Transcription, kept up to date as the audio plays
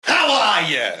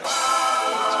yes.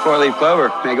 It's four-leaf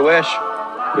clover. Make a wish.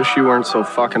 Wish you weren't so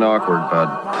fucking awkward,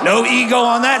 bud. No ego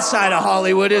on that side of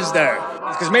Hollywood, is there?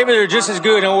 Because maybe they're just as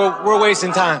good and we're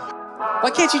wasting time.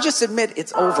 Why can't you just admit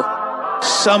it's over?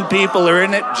 Some people are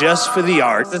in it just for the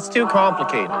art. It's too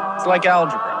complicated. It's like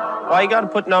algebra. Why you gotta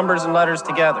put numbers and letters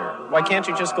together? Why can't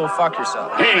you just go fuck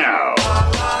yourself? Hey now.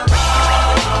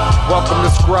 Welcome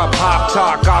to Scrub Hop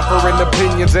Talk, offering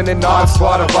opinions and an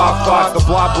onslaught of off thoughts. The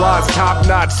blah blah's top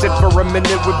notch. Sit for a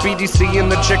minute with BDC and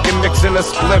the chicken, mixing a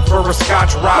split for a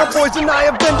Scotch rocks. My boys and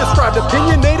I have been described,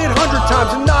 opinionated 100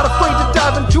 times, and not afraid to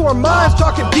dive into our minds,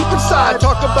 talking deep inside.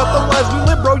 Talk about the lives we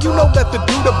live, bro. You know that the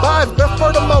dude abides. Best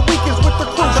part of my week is with the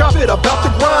crew. Chop it about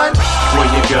the grind. Where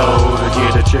you go to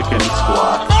hear the chicken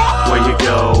squawk? Where you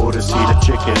go to see the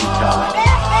chicken cock?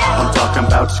 I'm talking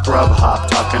about Scrub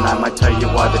Hop talking. I might tell you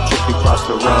why the chicken crossed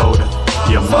the road.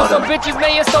 You mother. Some bitches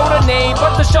may have sold a name,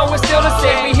 but the show is still the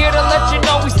same. We here to let you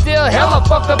know we still hella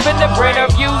fucked up in the brain. Our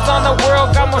views on the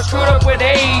world got more screwed up with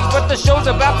age. But the show's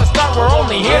about to start. We're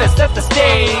only here to set the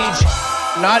stage.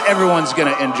 Not everyone's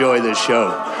gonna enjoy this show.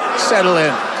 Settle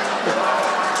in.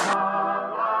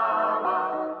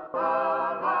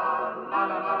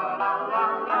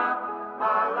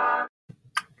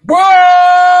 Whoa!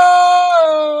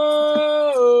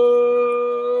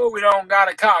 We don't got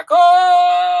a cock.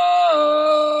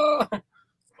 Oh! I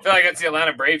feel like that's the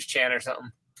Atlanta Braves chant or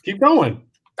something. Keep going.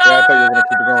 Yeah, I thought you were going to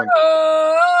keep it going.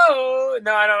 Oh!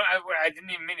 No, I don't. I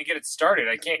didn't even mean to get it started.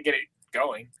 I can't get it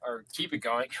going or keep it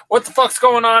going. What the fuck's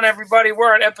going on, everybody?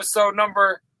 We're on episode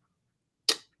number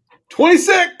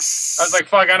 26. I was like,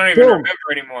 fuck, I don't even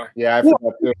remember anymore. Yeah, I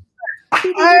forgot too.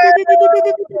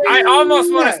 I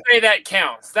almost want to say that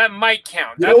counts. That might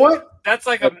count. You know what? That's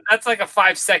like a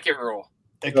 5-second rule.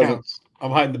 It counts. I'm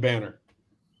hiding the banner.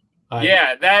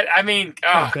 Yeah, that. I mean,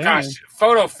 gosh,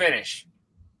 photo finish.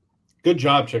 Good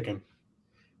job, chicken.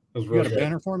 That was You got a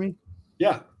banner for me?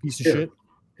 Yeah. Piece of shit.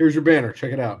 Here's your banner.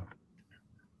 Check it out.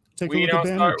 Take We a look don't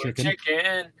at start banner, with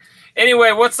chicken.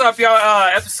 Anyway, what's up, y'all?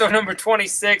 Episode number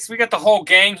 26. We got the whole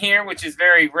gang here, which is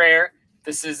very rare.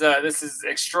 This is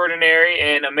extraordinary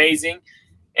and amazing.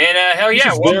 And hell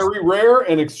yeah, very rare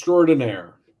and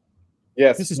extraordinaire.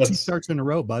 Yes, this is 2 starts in a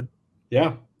row, bud.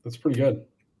 Yeah, that's pretty good.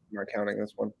 I'm not counting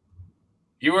this one.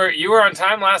 You were on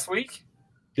time last week?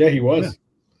 Yeah, he was. Yeah.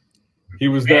 He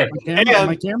was there.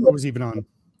 My camera was even on.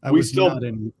 I was not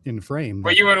in frame.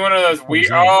 But you were in one of those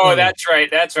weird. Oh, that's right.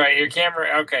 That's right. Your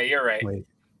camera. Okay, you're right. Wait.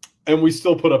 And we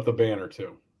still put up the banner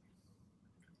too.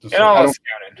 It almost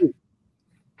counted.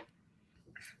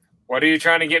 What are you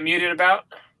trying to get muted about?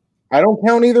 I don't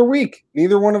count either week.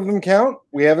 Neither one of them count.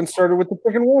 We haven't started with the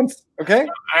chicken once. Okay.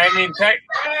 I mean,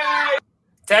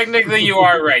 technically, you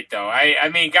are right, though. I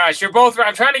mean, gosh, you're both right.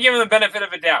 I'm trying to give him the benefit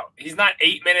of a doubt. He's not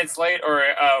 8 minutes late or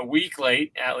a week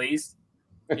late, at least.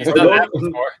 He's done that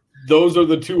before. Those are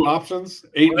the two options: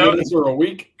 8 minutes or a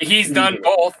week. He's done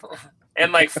both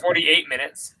in like 48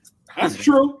 minutes. That's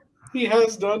true. He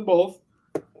has done both.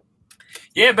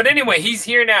 Yeah, but anyway, he's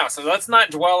here now, so let's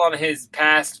not dwell on his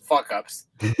past fuck-ups.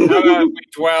 How about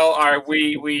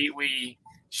we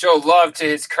show love to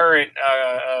his current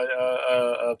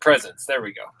presence. There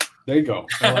we go. There you go.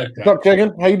 I like that. What's up,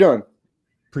 chicken? How you doing?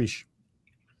 Preach.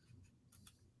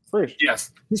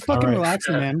 Yes. He's fucking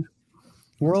relaxing, man.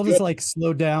 World is like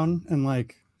slowed down and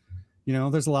like,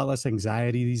 there's a lot less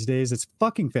anxiety these days. It's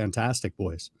fucking fantastic,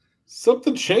 boys.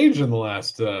 Something changed in the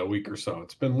last week or so.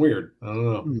 It's been weird. I don't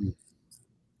know.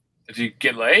 Did you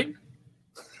get laid?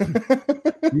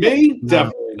 Me?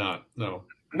 Definitely not. No.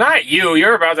 Not you.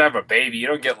 You're about to have a baby. You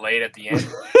don't get laid at the end.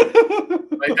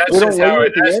 Like that's just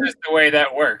the way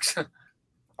that works.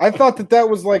 I thought that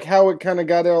was like how it kind of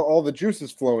got all the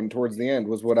juices flowing towards the end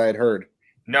was what I had heard.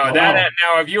 No,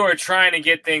 now if you are trying to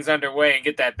get things underway and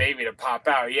get that baby to pop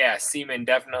out, yeah, semen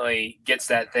definitely gets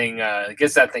that thing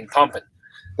pumping.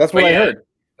 That's what I heard.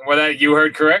 Well, you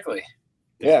heard correctly.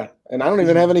 Yeah, and I don't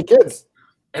even have any kids.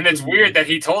 And it's weird that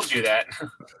he told you that.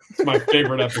 It's my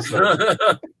favorite episode.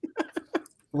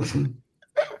 What?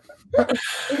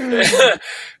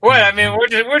 I mean,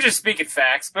 we're just speaking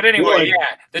facts. But anyway,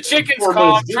 yeah, the chicken's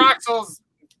called. Troxel's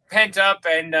pent up,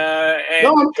 and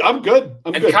no, I'm good.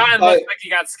 I'm good. Cotton looks like he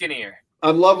got skinnier.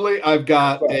 I'm lovely. I've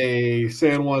got a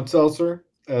San Juan seltzer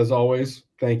as always.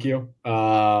 Thank you.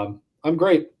 I'm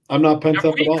great. I'm not pent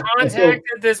up at all. Have we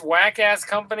contacted this whack ass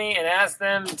company and asked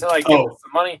them to like give us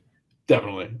some money?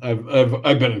 Definitely.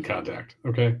 I've been in contact.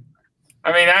 Okay.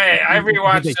 I mean, I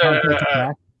rewatched.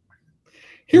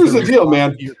 Here's the deal,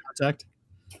 man. Contact?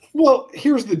 Well,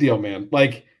 here's the deal, man.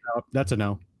 Like, that's a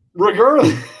no.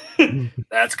 Regardless.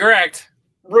 That's correct.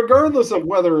 regardless of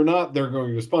whether or not they're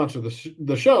going to sponsor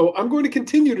the show, I'm going to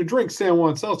continue to drink San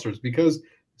Juan seltzers because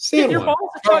San Give your Juan.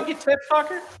 balls a chug, you tip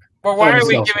fucker. But why are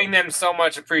we giving them so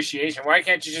much appreciation? Why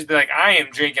can't you just be like, I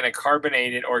am drinking a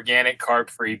carbonated, organic,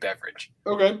 carb-free beverage?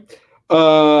 Okay.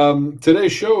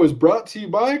 Today's show is brought to you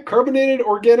by carbonated,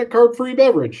 organic, carb-free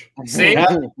beverage. See?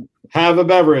 Have a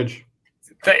beverage.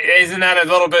 Isn't that a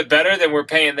little bit better than we're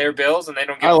paying their bills and they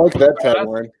don't get? I like that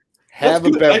tagline. Have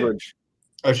a beverage.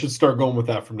 I should start going with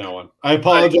that from now on. I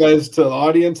apologize to the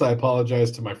audience. I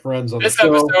apologize to my friends on this the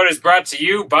show. This episode is brought to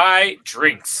you by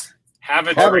drinks. Have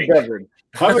a drink. A beverage.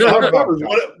 Have a beverage.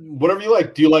 Whatever you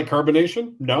like. Do you like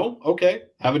carbonation? No? Okay.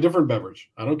 Have a different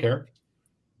beverage. I don't care.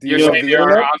 You're saying there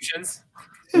are options?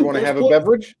 You want to have a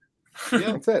beverage?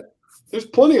 Yeah. That's it. There's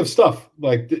plenty of stuff.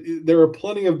 Like, there are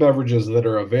plenty of beverages that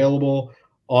are available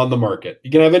on the market. You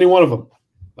can have any one of them.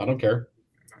 I don't care.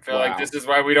 I feel like this is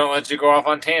why we don't let you go off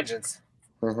on tangents.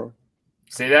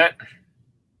 See that?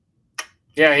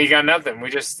 Yeah, he got nothing.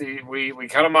 We just we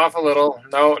cut him off a little.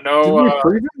 No.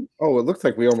 Oh, it looks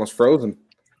like we almost froze him.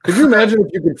 Could you imagine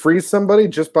if you could freeze somebody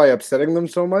just by upsetting them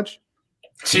so much?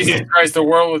 Jesus Christ, the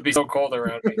world would be so cold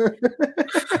around me.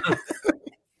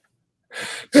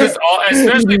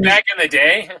 Especially back in the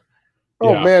day.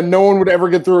 Oh man, no one would ever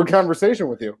get through a conversation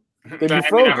with you. They'd be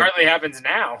frozen. It hardly happens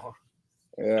now.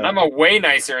 Yeah. And I'm a way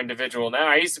nicer individual now.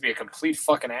 I used to be a complete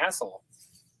fucking asshole.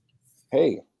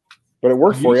 Hey, but it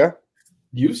worked for you.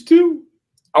 Used to?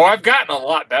 Oh, I've gotten a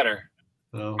lot better.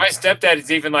 Oh. My stepdad is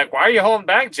even like, "Why are you holding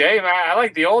back, Jay? I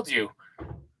like the old you."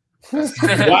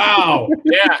 Wow.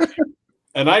 Yeah.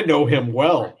 And I know him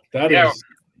well.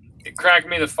 It cracked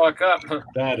me the fuck up.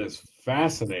 That is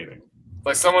fascinating.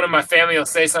 Like someone in my family will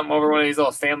say something over one of these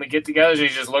little family get-togethers, and he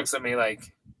just looks at me like,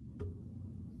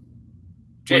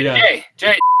 Jay.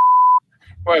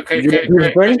 What, could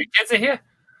kids in here?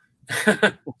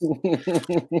 Yeah,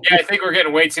 I think we're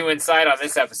getting way too inside on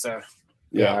this episode.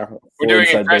 Yeah. We're doing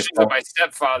impressions of my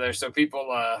stepfather, so people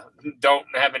don't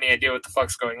have any idea what the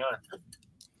fuck's going on.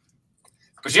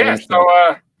 But yeah,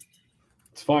 so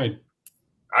it's fine.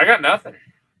 I got nothing.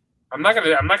 I'm not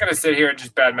gonna sit here and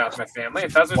just badmouth my family.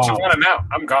 If that's what you want, I'm out.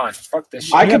 I'm gone. Fuck this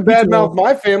shit. I can badmouth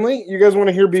my family. You guys want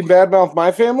to hear me badmouth my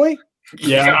family?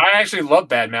 Yeah, I actually love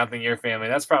badmouthing your family.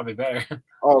 That's probably better.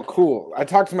 Oh, cool. I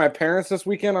talked to my parents this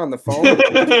weekend on the phone.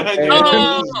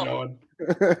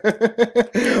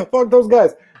 Fuck those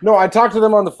guys. No, I talked to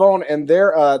them on the phone, and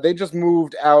they just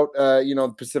moved out,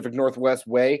 the Pacific Northwest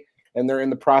way, and they're in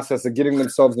the process of getting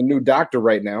themselves a new doctor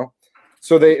right now.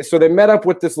 So they met up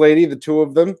with this lady, the two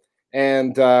of them,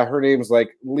 and her name's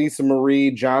like Lisa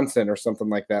Marie Johnson or something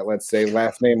like that. Let's say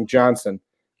last name Johnson,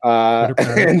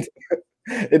 and.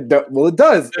 It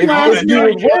does.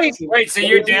 Wait, so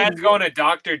your dad's going to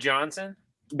Dr. Johnson?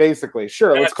 Basically,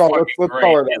 sure. Let's call her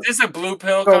that. Is this a blue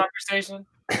pill conversation?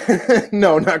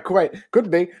 No, not quite.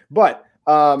 Could be, but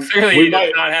clearly he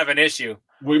does not have an issue.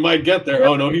 We might get there.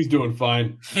 Oh no, he's doing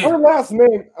fine. Her last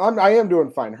name, I am doing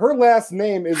fine. Her last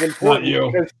name is important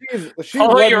because she's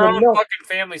Tell your own fucking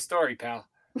family story, pal.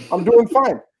 I'm doing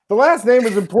fine. The last name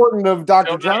is important of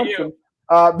Dr. Johnson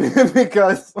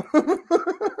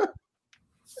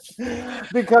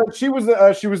because she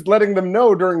was letting them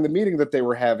know during the meeting that they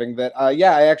were having that I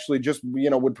actually just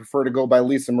would prefer to go by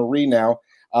Lisa Marie now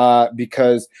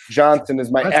because Johnson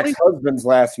is my ex-husband's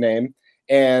last name,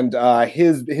 and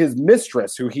his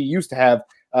mistress, who he used to have,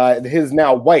 his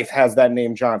now wife, has that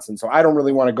name Johnson, so I don't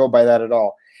really want to go by that at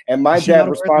all. And my dad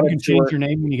responded to her, change your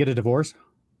name when you get a divorce.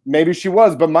 Maybe she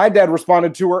was, but my dad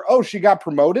responded to her, "Oh, she got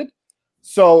promoted."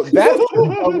 So that's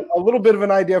a little bit of an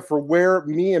idea for where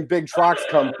me and Big Trox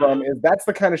come from. Is that's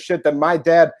the kind of shit that my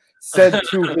dad said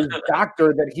to his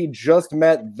doctor that he just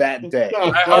met that day.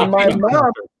 And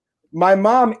my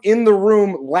mom in the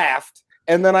room laughed,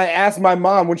 and then I asked my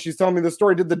mom when she's telling me the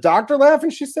story, "Did the doctor laugh?"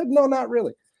 And she said, "No, not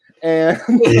really." And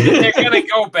they're gonna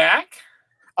go back.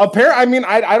 Apparently, I mean,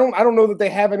 I don't know that they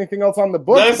have anything else on the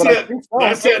books. That's it.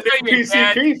 That's it.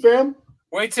 PCP, fam.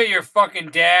 Wait till your fucking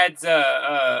dad's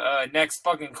next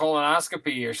fucking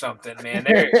colonoscopy or something, man.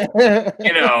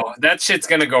 That shit's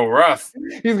gonna go rough.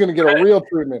 He's gonna get a real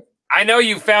treatment. I know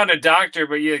you found a doctor,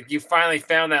 but you finally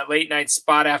found that late night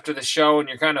spot after the show, and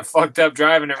you're kind of fucked up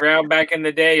driving around back in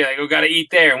the day. You're like, "We gotta eat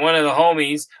there." And one of the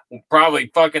homies,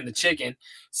 probably fucking the chicken,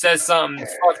 says something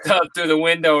fucked up through the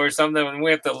window or something, and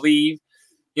we have to leave.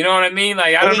 You know what I mean?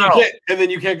 Like, I don't know. And then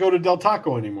you can't go to Del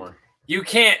Taco anymore. You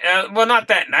can't, well, not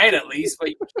that night at least, but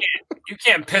you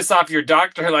can't piss off your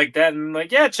doctor like that and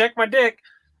like, "Yeah, check my dick."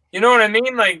 You know what I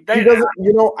mean? Like he doesn't.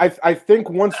 You know, I think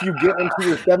once you get into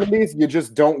your 70s, you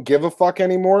just don't give a fuck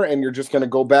anymore, and you're just gonna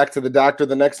go back to the doctor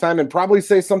the next time and probably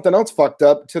say something else fucked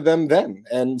up to them then,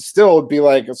 and still be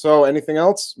like, "So, anything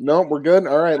else? No, we're good.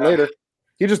 All right, later."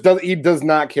 He just does. He does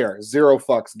not care. Zero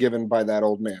fucks given by that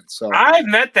old man. So I've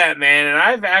met that man, and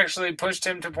I've actually pushed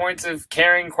him to points of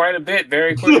caring quite a bit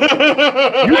very quickly.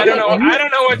 I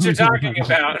don't know what you're talking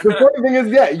about. The funny thing is,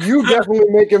 yeah, you definitely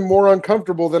make him more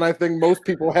uncomfortable than I think most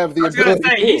people have the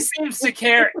ability. He seems to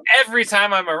care every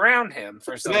time I'm around him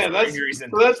for some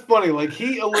reason. That's funny. Like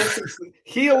he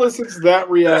elicits that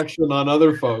reaction on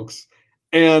other folks,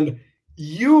 and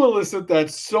you elicit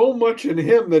that so much in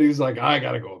him that he's like, I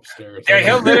gotta go upstairs. Yeah,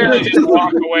 he'll literally just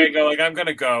walk away and go like, I'm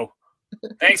gonna go.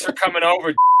 Thanks for coming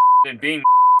over and being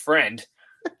friend.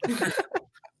 We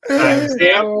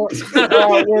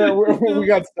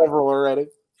got several already.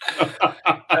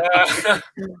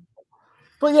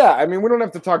 But yeah, I mean, we don't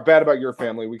have to talk bad about your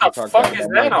family. We can talk bad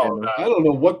about all about? I don't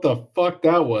know what the fuck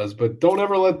that was, but don't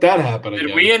ever let that happen again.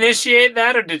 Did we initiate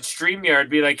that, or did StreamYard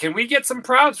be like, can we get some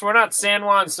props? We're not San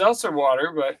Juan Seltzer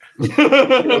Water, but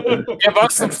give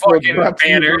us some fucking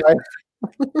banners.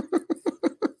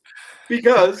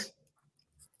 Because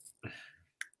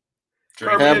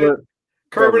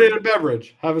carbonated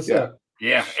beverage. Have a sip.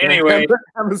 Yeah. Anyway,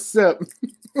 have a sip.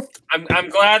 I'm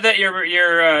glad that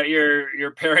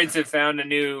your parents have found a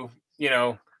new,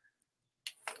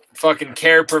 fucking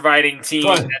care providing team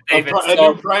that they've a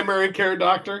new primary care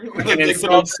doctor. Can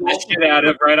insult the shit out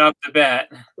of right off the bat.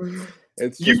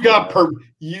 She got promoted.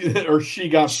 Yeah,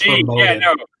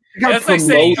 no. That's like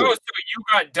saying, so you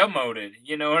got demoted.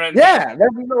 You know what I mean? Yeah,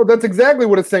 that's exactly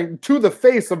what it's saying to the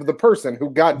face of the person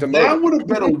who got demoted. That would have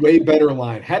been a way better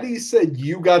line. Had he said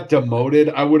you got demoted,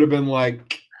 I would have been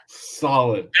like,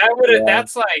 solid.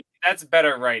 That's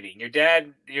better writing. Your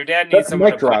dad needs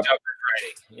someone to punch up his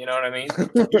writing. You know what I mean?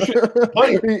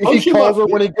 he calls her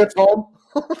when he gets home.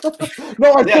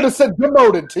 No, I could have said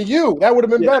demoted to you. That would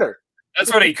have been better.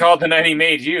 That's what he called the night he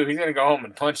made you. He's gonna go home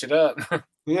and punch it up.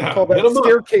 Yeah, call that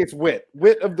staircase wit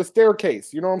of the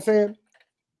staircase. You know what I'm saying?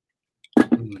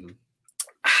 You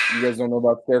guys don't know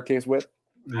about staircase wit?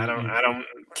 I don't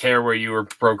care where you were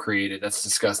procreated. That's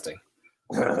disgusting.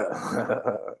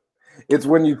 It's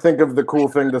when you think of the cool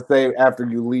thing to say after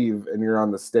you leave and you're on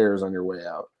the stairs on your way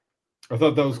out. I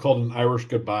thought that was called an Irish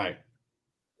goodbye.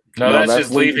 No, that's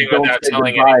just leaving without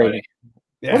telling anybody.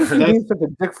 Yeah, what is he being such a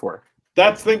dick for?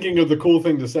 That's thinking of the cool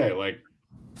thing to say, like,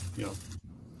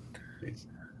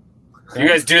 You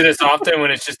guys do this often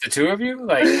when it's just the two of you?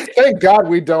 Like, thank God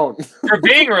we don't. For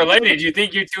being related, you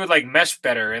think you two would like mesh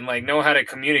better and like know how to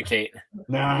communicate?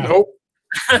 Nah. Nope.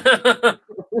 I'm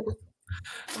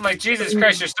like, Jesus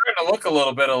Christ, you're starting to look a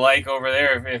little bit alike over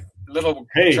there. If little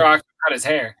Trox cut his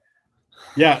hair.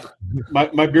 Yeah,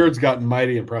 my beard's gotten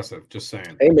mighty impressive. Just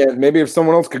saying. Hey man, maybe if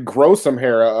someone else could grow some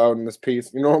hair out in this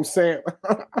piece, you know what I'm saying?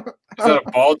 Is that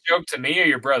a bald joke to me or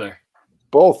your brother?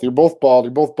 Both. You're both bald.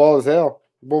 You're both bald as hell.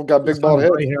 You both got big bald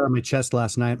heads. Hair on my chest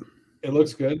last night. It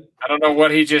looks good. I don't know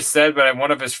what he just said, but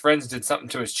one of his friends did something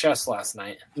to his chest last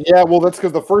night. Yeah, well, that's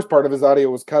because the first part of his audio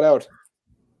was cut out.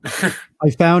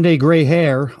 I found a gray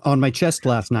hair on my chest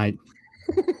last night.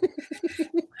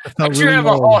 Don't you have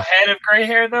a whole head of gray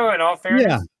hair, though, in all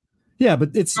fairness? Yeah, but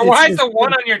it's... So why is the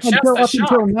one on your chest a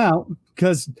shock? Up until now,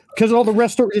 because all the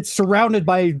rest it's surrounded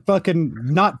by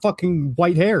not fucking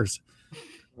white hairs.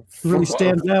 It really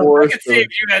stands out. I could see if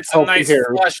you had some nice,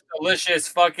 flush, delicious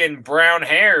fucking brown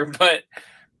hair, but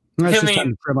that's just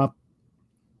time to trim up.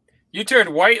 You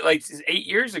turned white like 8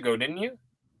 years ago, didn't you?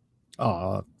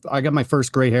 I got my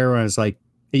first gray hair when I was like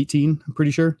 18, I'm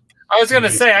pretty sure. I was going to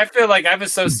say, I feel like I've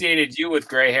associated you with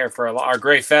gray hair or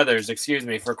gray feathers,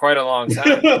 for quite a long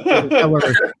time.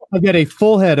 However, I got a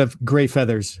full head of gray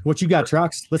feathers. What you got,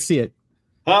 Trox? Let's see it.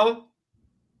 Huh?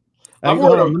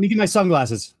 Let me get my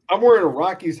sunglasses. I'm wearing a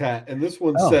Rockies hat, and this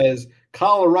one says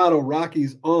Colorado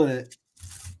Rockies on it.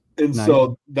 And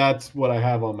so that's what I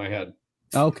have on my head.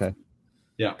 Oh, okay.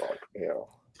 Yeah.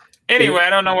 Anyway, I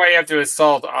don't know why you have to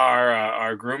assault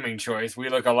our grooming choice. We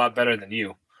look a lot better than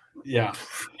you. Yeah.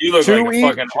 You look like a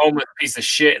fucking homeless piece of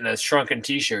shit in a shrunken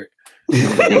t-shirt. All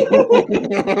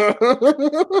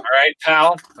right,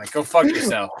 pal. Like, go fuck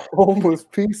yourself. Homeless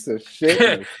piece of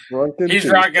shit. He's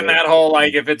rocking that whole,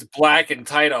 like, if it's black and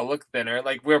tight, I'll look thinner.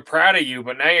 Like, we're proud of you,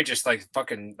 but now you're just, like,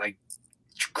 fucking, like,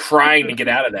 crying to get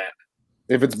out of that.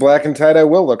 If it's black and tight, I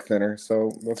will look thinner,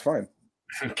 so that's fine.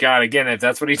 God, again, if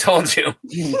that's what he told you.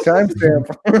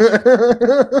 Timestamp.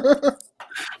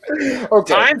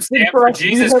 Okay. Timestamp for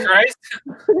Jesus Christ.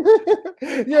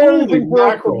 Yeah, anything for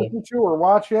us to listen to or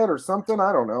watch yet or something?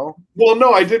 I don't know. Well,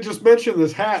 no, I did just mention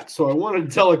this hat, so I wanted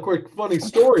to tell a quick funny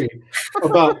story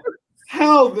about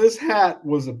how this hat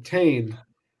was obtained,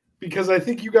 because I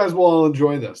think you guys will all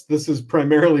enjoy this. This is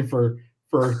primarily for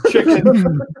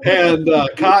chicken and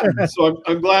cotton. So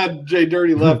I'm glad Jay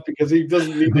Dirty left because he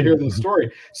doesn't need to hear this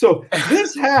story. So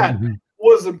this hat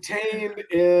was obtained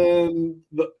in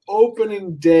the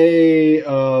opening day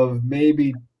of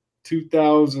maybe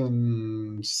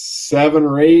 2007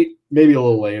 or 8, maybe a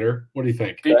little later. What do you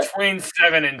think? Between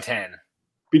 7 and 10.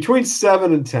 Between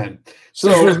 7 and 10. So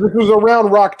this was around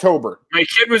Rocktober. My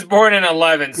kid was born in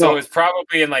 11, so it was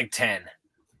probably in like 10.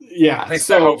 Yeah. At least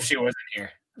I hope she wasn't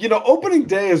here. You know, opening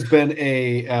day has been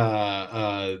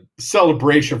a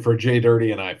celebration for Jay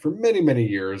Dirty and I for many, many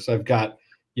years. I've got,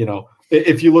 you know,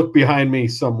 if you look behind me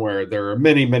somewhere, there are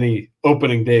many, many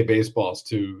opening day baseballs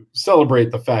to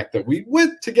celebrate the fact that we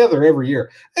went together every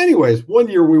year. Anyways, one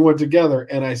year we went together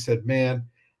and I said, man,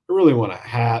 I really want a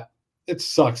hat. It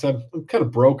sucks. I'm kind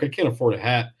of broke. I can't afford a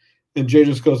hat. And Jay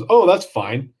just goes, oh, that's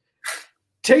fine.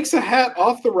 Takes a hat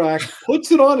off the rack,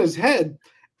 puts it on his head,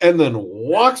 and then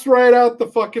walks right out the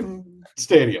fucking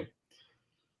stadium.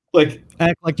 Like,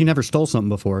 act like you never stole something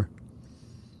before.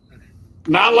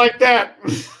 Not like that.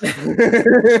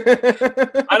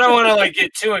 I don't want to like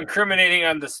get too incriminating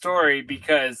on the story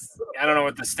because I don't know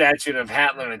what the statute of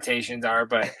hat limitations are,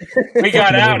 but we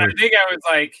got out and I think I was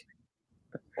like,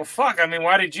 well, fuck, I mean,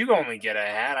 why did you only get a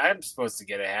hat? I'm supposed to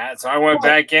get a hat. So I went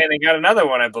back in and got another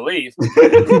one, I believe.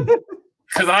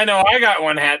 Because I know I got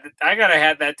one hat. I got a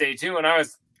hat that day too, and I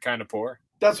was kind of poor.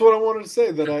 That's what I wanted to say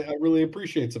that I really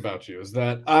appreciate about you is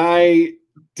that I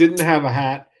didn't have a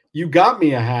hat. You got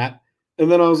me a hat. And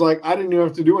then I was like, I didn't even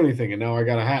have to do anything. And now I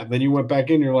got a hat. And then you went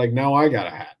back in. You're like, now I got a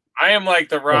hat. I am like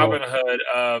the Robin Hood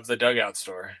of the dugout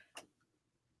store.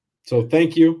 So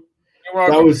thank you. You're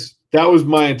welcome. That was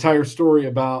my entire story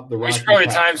about the. We should probably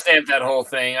timestamp that whole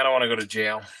thing. I don't want to go to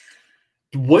jail.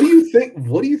 What do you think?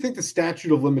 What do you think the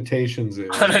statute of limitations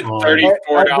is? On a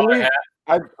 $34 hat.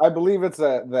 I believe it's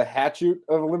the hatchute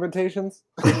of limitations.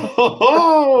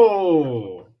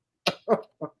 Oh.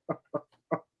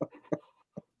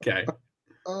 Okay.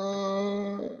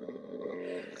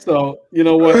 So you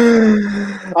know what?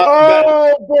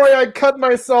 Boy, I cut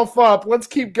myself up. Let's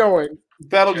keep going.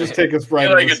 That'll just take us right.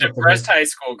 You're like a depressed high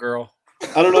school girl.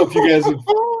 I don't know if you guys have.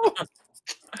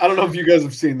 I don't know if you guys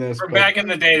have seen this. From back in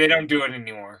the day, they don't do it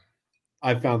anymore.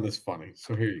 I found this funny,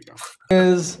 so here you go.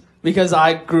 Is because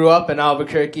I grew up in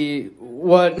Albuquerque.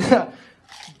 What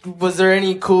was there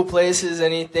any cool places?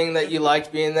 Anything that you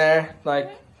liked being there?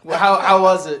 Like, how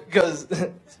was it? Because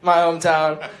it's my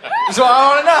hometown. So I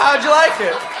want to know, how'd you like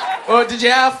it? Well, did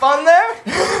you have fun there?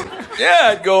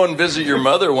 Yeah, I'd go and visit your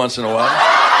mother once in a while.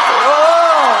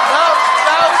 Oh,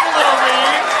 that was a little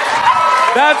mean.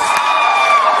 That's.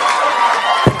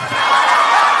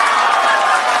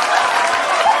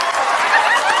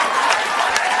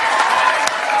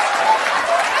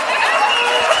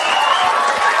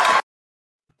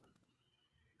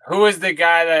 Who was the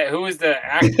guy that? Who was the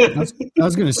actor? I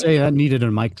was going to say that needed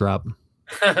a mic drop.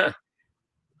 And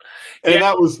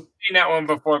that was seen that one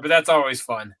before, but that's always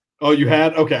fun. Oh, you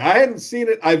had? Okay, I hadn't seen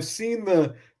it. I've seen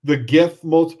the GIF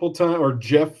multiple times, or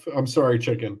GIF. I'm sorry,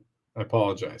 chicken. I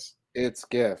apologize. It's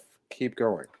GIF. Keep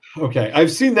going. Okay,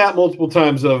 I've seen that multiple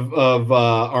times of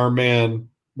our man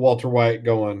Walter White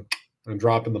going and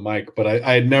dropping the mic, but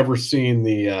I had never seen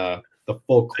the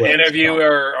full clip. The interview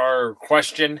or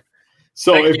question.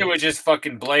 So like it was just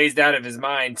fucking blazed out of his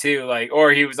mind too, like,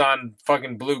 or he was on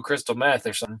fucking blue crystal meth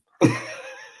or something.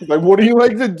 Like, what do you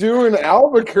like to do in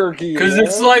Albuquerque? Because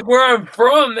it's like where I'm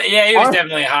from. Yeah, he was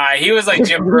definitely high. He was like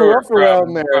Jim Brewer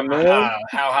around there, man.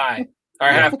 How high? Or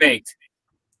half baked.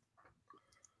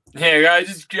 Yeah,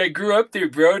 I grew up there,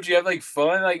 bro. Did you have like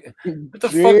fun? Like, what the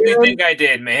fuck do you think I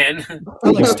did, man? I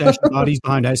like stashing bodies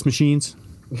behind ice machines.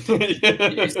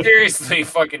 Seriously,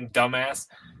 fucking dumbass.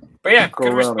 But yeah,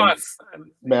 good response.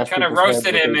 Kind of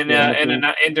roasted him in an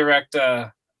indirect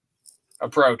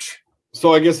approach.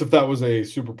 So I guess if that was a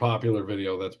super popular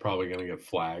video, that's probably going to get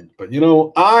flagged. But, you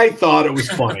know, I thought it was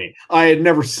funny. I had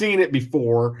never seen it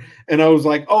before. And I was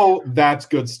like, oh, that's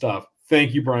good stuff.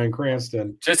 Thank you, Bryan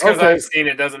Cranston. Just because I've seen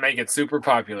it doesn't make it super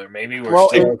popular. Maybe we're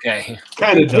still okay.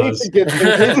 Kind of does. In case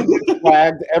it gets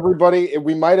flagged, everybody,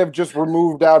 we might have just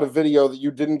removed out a video that you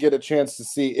didn't get a chance to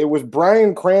see. It was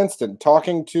Bryan Cranston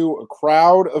talking to a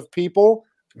crowd of people.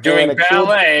 Doing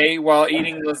ballet while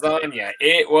eating lasagna.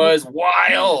 It was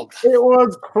wild. It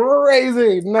was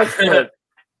crazy. Next clip.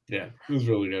 Yeah, it was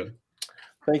really good.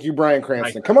 Thank you, Bryan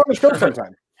Cranston. Come on the show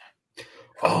sometime.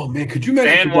 Oh man, could you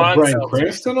imagine San if we got Juan Bryan Celtics.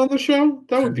 Cranston on the show?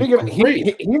 That would be He's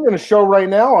great. in a show right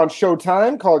now on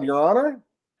Showtime called Your Honor.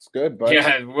 It's good, but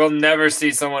Yeah, we'll never see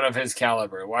someone of his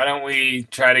caliber. Why don't we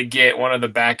try to get one of the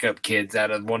backup kids out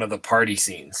of one of the party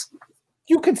scenes?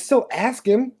 you could still ask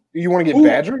him. You want to get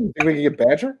Badger? You think we can get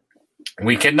Badger?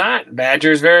 We cannot.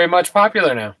 Badger's very much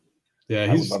popular now. Yeah,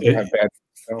 he's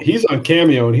on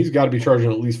Cameo, and he's got to be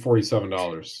charging at least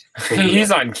 $47.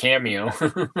 He's on Cameo.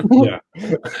 Yeah,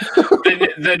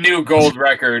 the new gold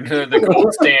record, the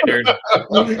gold standard.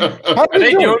 How Are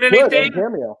they doing Good on anything?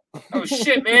 Cameo. Oh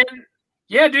shit, man!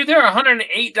 Yeah, dude, they're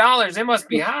 $108. They must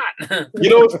be hot. You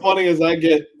know what's funny is I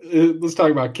get. Let's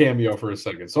talk about Cameo for a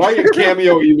second. So I get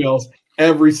Cameo emails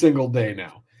every single day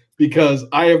now because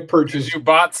I have purchased. You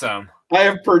bought some. I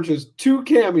have purchased 2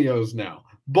 Cameos now,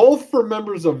 both for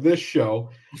members of this show.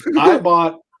 I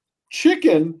bought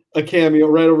Chicken a cameo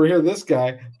right over here. This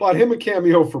guy bought him a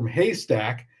cameo from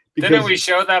Haystack. Didn't we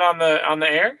show that on the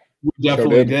air? We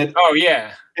definitely did. Oh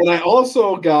yeah. And I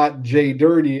also got Jay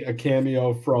Dirty a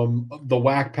cameo from the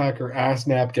Whack Packer Ass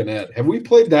Napkin Ed. Have we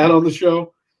played that on the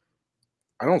show?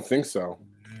 I don't think so.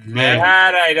 Man,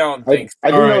 That I don't think so. I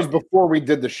think All that right. was before we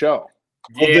did the show.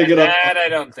 I'll dig it up. That I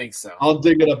don't think so. I'll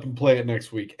dig it up and play it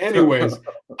next week. Anyways,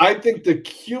 I think the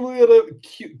cumulative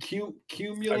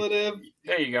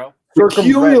There you go.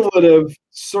 the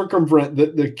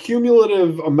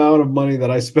cumulative amount of money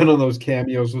that I spent on those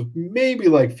cameos was maybe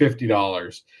like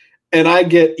 $50. And I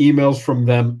get emails from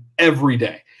them every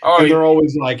day. Oh, and they're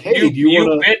always like, hey, do you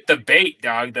want to bit the bait,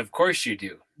 dog. Of course you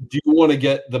do. do you want to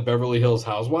get the Beverly Hills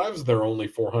Housewives? They're only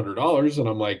 $400. And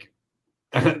I'm like,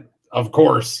 of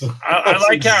course. I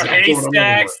like how exactly what I'm looking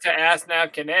Haystacks to Ask Now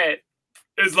Connect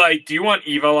is like, do you want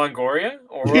Eva Longoria?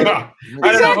 Or Yeah,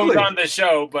 I don't know who's exactly. on the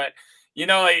show, but you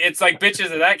know, like, it's like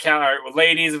bitches of that caliber,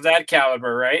 ladies of that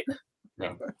caliber, right?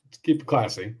 No, let's keep it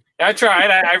classy. I tried.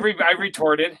 I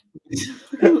retorted.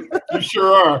 You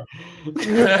sure are.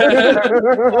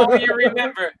 Oh, you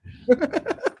remember.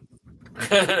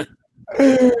 But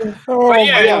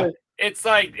yeah, it's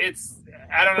like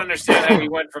I don't understand how we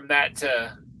went from that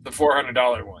to the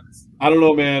 $400 ones. I don't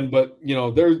know, man, but you know,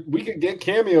 we could get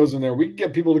cameos in there. We could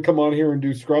get people to come on here and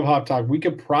do Scrub Hop Talk. We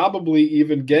could probably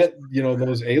even get, you know,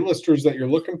 those A-listers that you're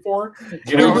looking for.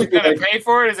 You know who's gonna pay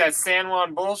for it is that San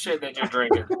Juan bullshit that you're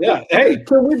drinking. Yeah, hey,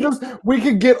 we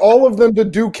could get all of them to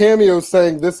do cameos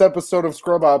saying this episode of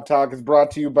Scrub Hop Talk is brought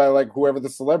to you by like whoever the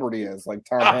celebrity is, like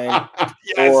Tom Hanks.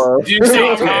 Yes. Or Do you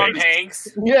say Tom Hanks?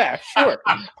 Yeah, sure.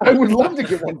 I would love to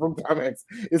get one from Tom Hanks.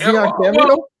 Is he Yeah, on cameo?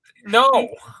 well, no.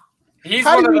 He's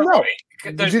How one do of you the know?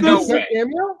 There's Did no you say way.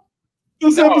 cameo?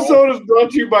 This No. episode is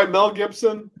brought to you by Mel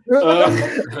Gibson.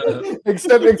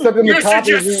 Except in the You should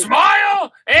copy. just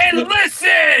smile and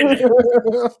listen.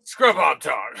 Scrub Hop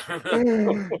Talk.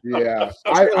 Yeah,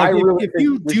 Like, I really if think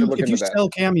you we should look if you into that. sell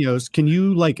cameos, can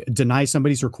you like deny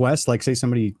somebody's request? Like, say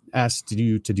somebody asked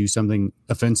you to do something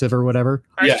offensive or whatever.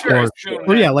 I sure Or assume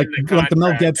yeah, that's like in the like the Mel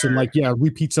contract, Gibson, or- like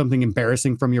repeat something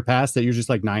embarrassing from your past that you're just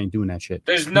like, nah, I ain't doing that shit.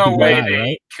 There's You no can way deny, they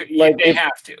right? Like, they if-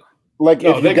 have to. Like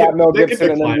No, if they you got could- Mel they could Gibson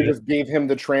and then decline you it. just gave him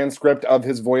the transcript of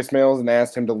his voicemails and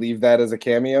asked him to leave that as a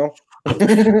cameo,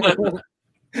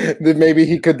 then maybe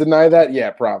he could deny that. Yeah,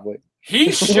 probably.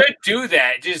 He should do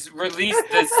that. Just release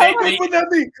the same. How great would that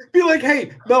be like,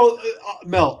 hey,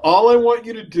 Mel, all I want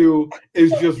you to do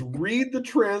is just read the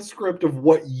transcript of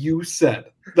what you said.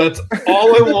 That's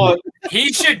all I want.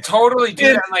 He should totally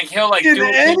do that. Like he'll like In do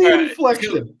any it.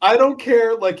 inflection. I don't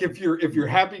care, like if you're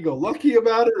happy-go-lucky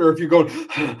about it, or if you're going.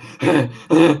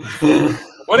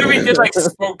 What if he did like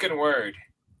spoken word?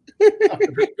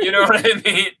 You know what I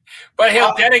mean? But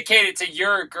he'll dedicate it to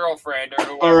your girlfriend or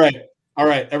whoever. All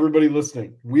right, everybody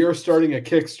listening. We are starting a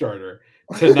Kickstarter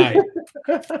tonight.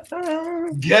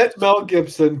 Get Mel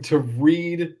Gibson to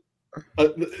read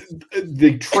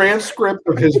the transcript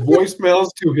of his voicemails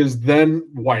to his then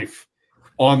wife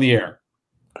on the air.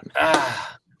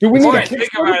 Do we Boy, need a think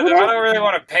Kickstarter about for it. I that? don't really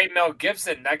want to pay Mel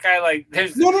Gibson. That guy, like,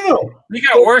 there's No. he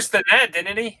got worse than that,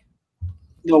 didn't he?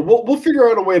 No, we'll figure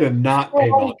out a way to not pay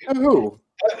Mel Gibson. Who?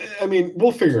 I mean,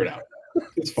 we'll figure it out.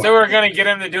 It's fine. So we're gonna get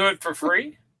him to do it for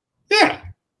free. Yeah.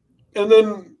 And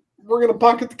then we're going to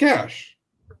pocket the cash.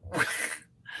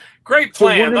 Great So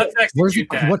plan. Let's where's execute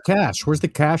that. what cash? Where's the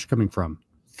cash coming from?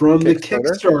 From the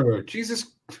Kickstarter? Kickstarter. Jesus.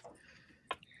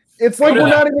 It's like What we're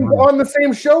do not even on the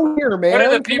same show here, man. What do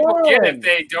the Come people get on. if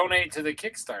they donate to the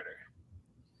Kickstarter?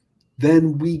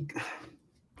 Then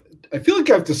I feel like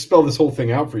I have to spell this whole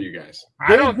thing out for you guys.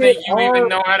 I don't think get you our- even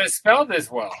know how to spell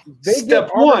this well. They Step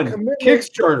get our 1, commitment.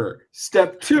 Kickstarter.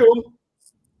 Step 2,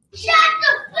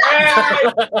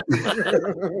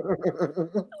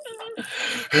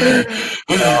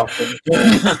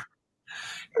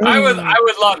 I would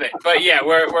love it, but yeah,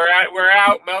 we're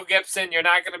out. Mel Gibson, you're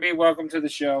not going to be welcome to the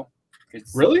show.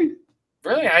 Really?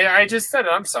 Really? I just said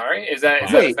it. I'm sorry. Is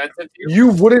that Wait, offensive to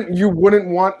you? You wouldn't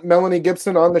want Melanie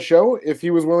Gibson on the show if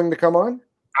he was willing to come on?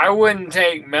 I wouldn't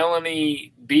take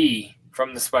Melanie B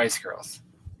from the Spice Girls.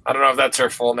 I don't know if that's her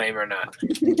full name or not.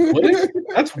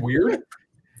 That's weird.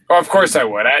 Well, of course I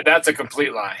would. That's a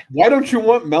complete lie. Why don't you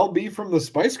want Mel B from the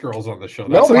Spice Girls on the show?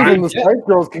 Mel B from the Spice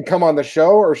Girls can come on the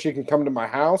show, or she can come to my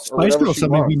house. Spice Girls,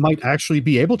 something we might actually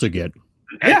be able to get.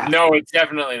 Yeah. No, it's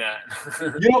definitely not.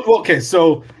 You know, okay,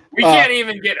 so we can't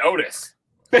even get Otis.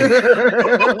 I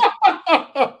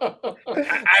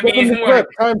mean,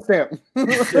 timestamp.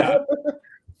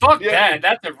 Fuck that.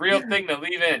 That's a real thing to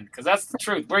leave in because that's the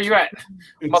truth. Where you at,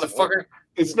 motherfucker?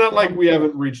 It's not like we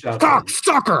haven't reached out.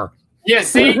 Cocksucker. Yeah,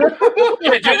 see? Yeah, do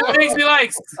the things he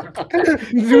likes.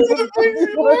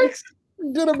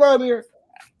 Get him out of here.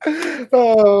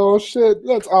 Oh, shit.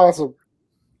 That's awesome.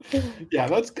 Yeah,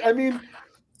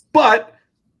 but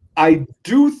I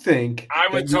do think I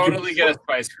would totally get a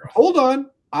Spice Girl. Hold on.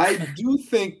 I do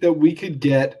think that we could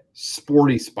get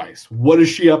Sporty Spice. What is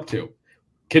she up to?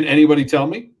 Can anybody tell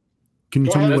me? Can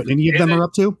you tell me what any of them are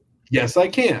up to? Yes, I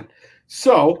can.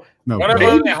 So, what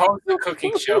about the host of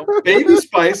cooking show? Baby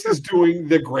Spice is doing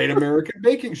the Great American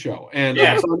Baking Show, and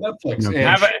it's on Netflix. Okay.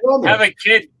 And have a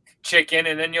kid chicken,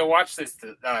 and then you'll watch this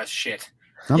shit.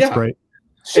 Sounds great.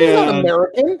 She's not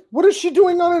American. What is she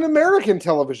doing on an American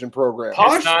television program?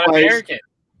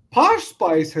 Posh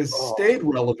Spice has stayed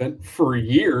relevant for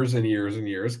years and years and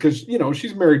years because,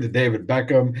 she's married to David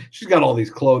Beckham. She's got all these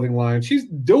clothing lines. She's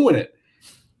doing it.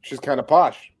 She's kind of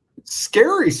posh.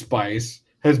 Scary Spice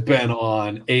has been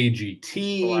on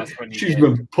AGT. She's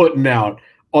been putting out,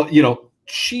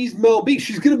 she's Mel B.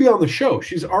 She's going to be on the show.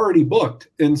 She's already booked.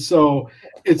 And so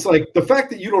it's like the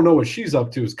fact that you don't know what she's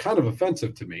up to is kind of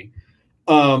offensive to me.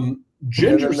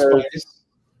 Ginger Spice,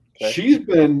 she's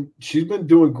been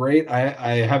doing great.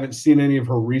 I haven't seen any of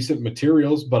her recent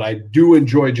materials, but I do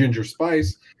enjoy Ginger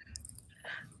Spice.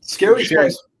 Scary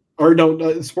Spice, or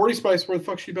no, Sporty Spice. Where the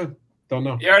fuck she been? Don't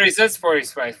know. You already said Sporty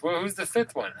Spice. Well, who's the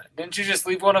fifth one? Didn't you just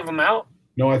leave one of them out?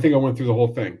 No, I think I went through the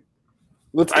whole thing.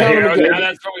 Let's count them again.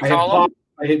 That's what we call them.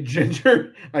 I hit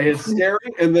Ginger, I hit Scary,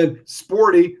 and then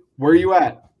Sporty. Where are you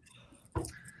at?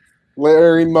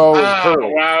 Larry Moe.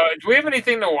 Wow. Do we have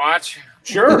anything to watch?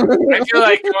 Sure. I feel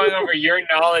like going over your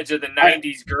knowledge of the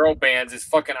 90s girl bands is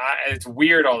fucking, it's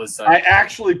weird all of a sudden. I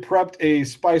actually prepped a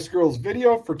Spice Girls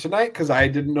video for tonight because I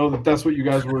didn't know that that's what you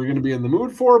guys were going to be in the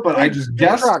mood for, but I just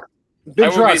guessed. I would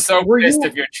be so pissed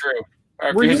if you're true. Or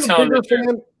if you're telling the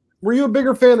truth. Were you a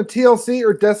bigger fan of TLC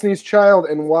or Destiny's Child,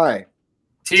 and why?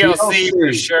 TLC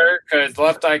for sure, because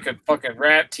Left Eye could fucking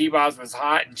rap, T-Boz was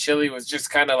hot, and Chili was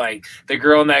just kind of like the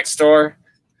girl next door.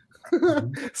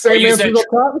 Did you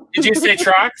say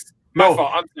Trox? My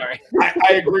fault. I'm sorry.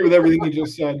 I agree with everything you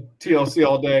just said. TLC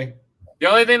all day. The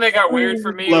only thing that got weird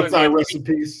for me was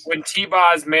when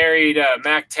T-Boz married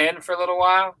Mac 10 for a little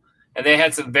while, and they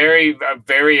had some very,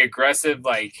 very aggressive,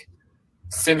 like,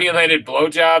 simulated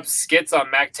blowjob skits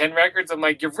on Mac 10 records. I'm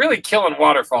like, you're really killing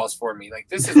waterfalls for me. Like,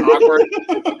 this is awkward.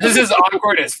 This is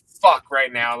awkward as fuck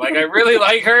right now. Like, I really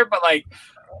like her, but like,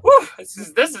 whew, this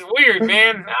is weird,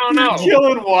 man. I don't know.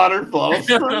 Killing waterfalls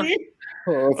for me.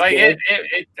 Like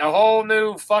it a whole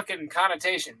new fucking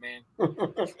connotation, man.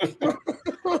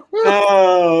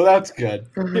 Oh, that's good.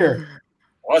 Here,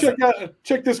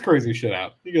 check this crazy shit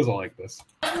out. You guys will like this.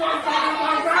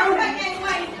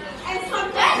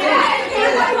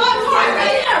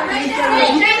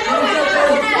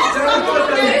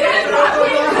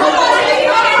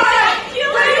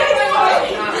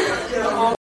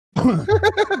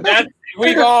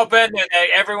 We've all been there. Like,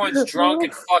 everyone's drunk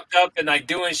and fucked up and like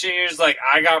doing shit. You're just like,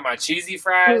 I got my cheesy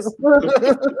fries.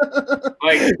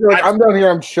 I'm down here.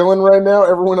 I'm chilling right now.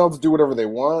 Everyone else do whatever they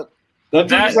want. That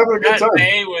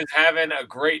day was having a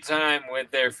great time with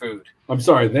their food. I'm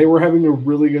sorry, they were having a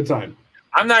really good time.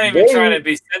 I'm not even trying to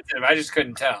be sensitive. I just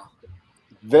couldn't tell.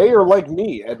 They are like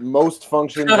me at most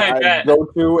functions I go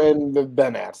to and have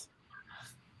been at.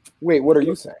 Wait, what are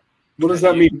you saying? What does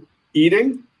that mean?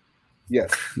 Eating?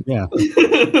 Yes. Yeah.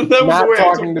 Not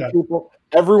talking to people.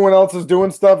 Everyone else is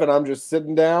doing stuff, and I'm just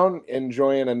sitting down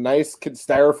enjoying a nice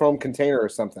styrofoam container or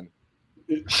something.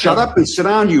 Shut up and sit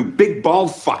down, you big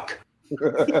bald fuck.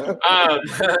 No,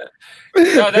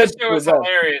 that show was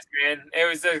hilarious, man. It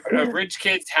was a rich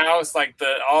kid's house, like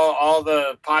all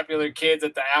the popular kids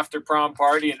at the after prom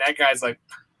party, and that guy's like,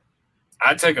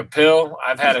 I took a pill.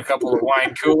 I've had a couple of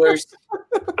wine coolers.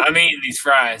 I'm eating these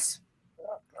fries.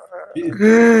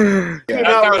 Yeah.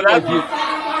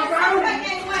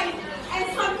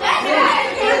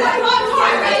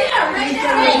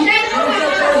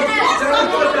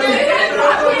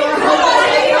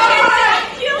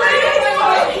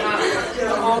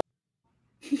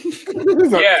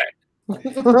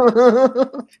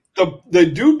 The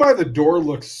dude by the door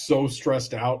looks so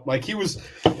stressed out. Like he's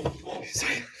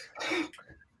like,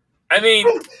 I mean,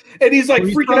 and he's like Well,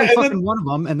 he freaking started out. fucking one of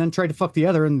them and then tried to fuck the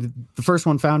other, and the first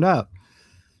one found out.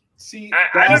 See,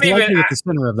 I don't even. At the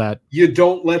center of that. You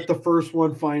don't let the first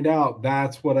one find out.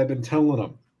 That's what I've been telling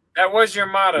him. That was your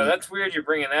motto. That's weird. You're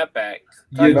bringing that back.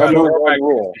 Number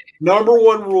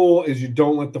one rule is you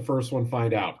don't let the first one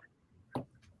find out.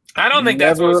 I don't think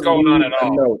that's what's going on at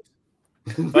all.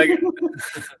 Like,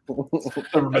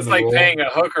 that's like paying a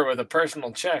hooker with a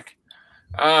personal check.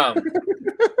 No,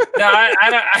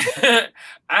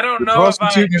 I don't know.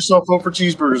 Prostituting yourself up for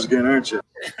cheeseburgers again, aren't you?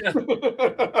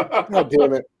 God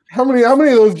damn it! How many of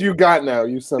those do you got now?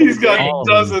 You son. He's got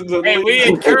dozens. Hey, we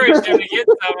encouraged him to get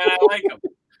some, and I like him.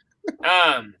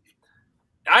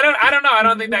 I don't know. I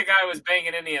don't think that guy was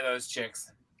banging any of those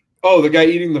chicks. Oh, the guy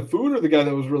eating the food, or the guy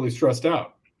that was really stressed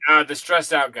out? The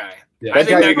stressed out guy. Yeah, I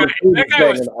think that guy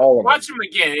was. all Watch him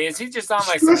again. Is he just on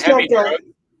like some heavy drugs?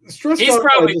 He's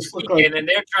probably speaking, and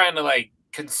they're trying to like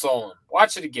console him.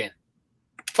 Watch it again.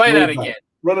 Play that again.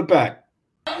 Run it back.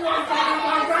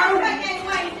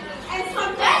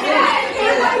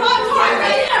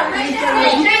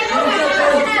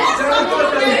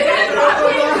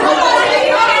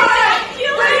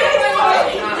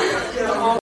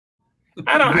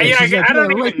 I don't. Yeah, she's like, I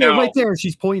don't "Yeah, even know. Right there,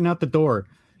 she's pointing out the door.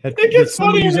 It gets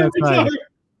funnier every outside. time.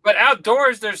 But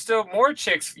outdoors, there's still more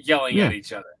chicks yelling at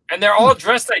each other, and they're all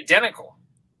dressed identical.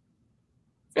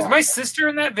 Is my sister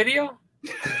in that video?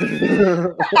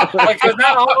 Like,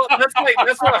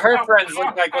 that's what her friends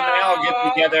look like when they all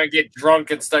get together and get drunk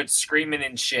and start screaming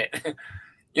and shit.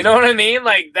 You know what I mean?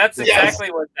 Like, that's exactly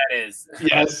what that is.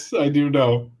 Yes, I do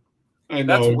know. I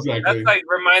know exactly. That's like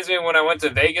reminds me of when I went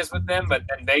to Vegas with them, but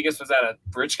then Vegas was at a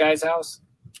rich guy's house.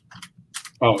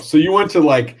 Oh, so you went to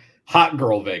like hot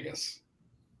girl Vegas?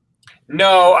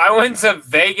 No, I went to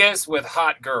Vegas with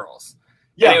hot girls.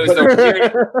 Yeah, and it was the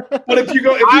weird. But if you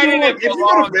go to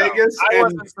Vegas, I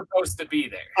wasn't supposed to be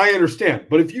there. I understand.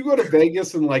 But if you go to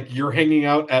Vegas and like you're hanging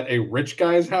out at a rich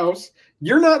guy's house,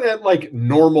 you're not at like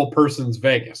normal person's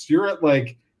Vegas. You're at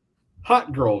like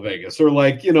hot girl Vegas, or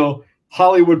like, you know,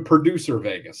 Hollywood producer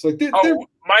Vegas. Like,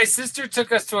 my sister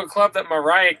took us to a club that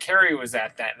Mariah Carey was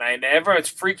at that night, and everyone's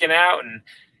freaking out,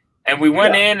 and we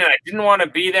went in, and I didn't want to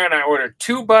be there, and I ordered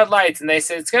 2 Bud Lights, and they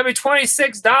said it's gonna be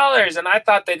 $26, and I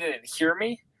thought they didn't hear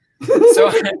me, so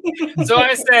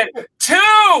I said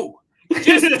 2,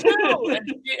 just 2,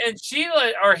 and she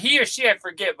or he or she, I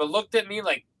forget, but looked at me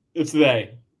like it's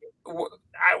they.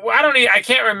 I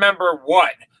can't remember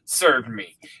what served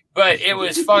me, but it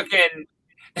was fucking.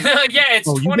 Yeah, it's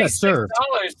 $26,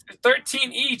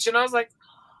 13 each, and I was like,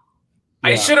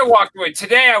 I should have walked away.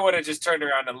 Today, I would have just turned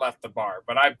around and left the bar,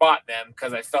 but I bought them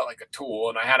because I felt like a tool,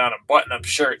 and I had on a button-up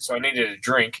shirt, so I needed a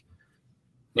drink.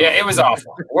 Yeah, it was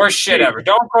awful. Worst shit ever.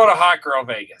 Don't go to Hot Girl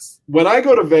Vegas. When I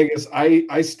go to Vegas,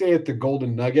 I stay at the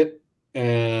Golden Nugget,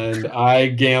 and I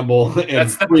gamble.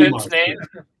 That's the pimp's name?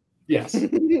 Yes.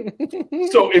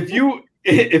 So if you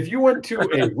went to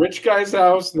a rich guy's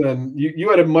house, then you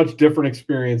had a much different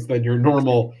experience than your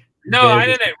normal. No, I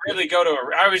didn't really go to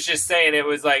I was just saying it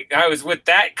was like I was with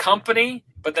that company,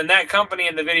 but then that company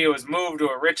in the video was moved to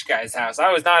a rich guy's house.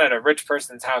 I was not at a rich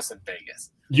person's house in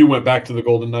Vegas. You went back to the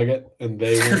Golden Nugget, and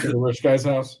they went to the rich guy's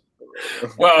house?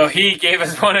 Well, he gave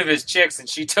us one of his chicks, and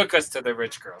she took us to the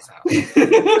rich girl's house.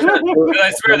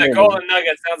 I swear, the Golden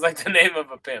Nugget sounds like the name of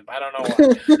a pimp. I don't know why.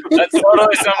 That's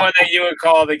totally someone that you would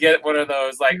call to get one of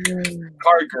those like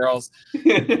card girls.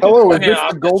 Hello, is this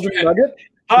the Golden Nugget?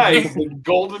 Hi, is the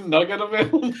Golden Nugget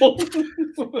available?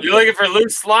 You looking for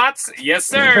loose slots? Yes,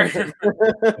 sir.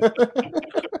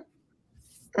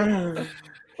 That's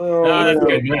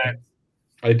good, man.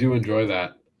 I do enjoy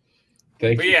that.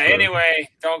 But yeah, anyway,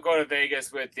 don't go to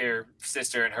Vegas with your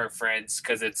sister and her friends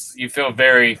because you feel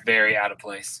very, very out of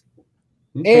place.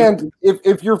 And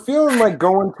if you're feeling like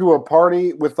going to a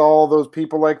party with all those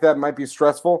people like that might be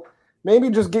stressful,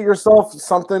 maybe just get yourself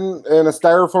something in a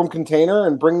styrofoam container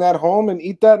and bring that home and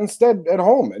eat that instead at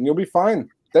home, and you'll be fine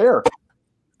there.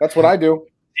 That's what I do.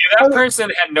 Yeah, that person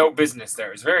had no business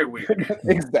there. It's very weird.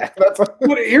 Exactly.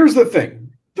 But here's the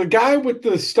thing. The guy with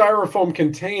the styrofoam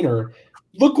container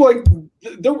looked like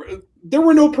there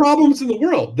were no problems in the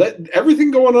world. That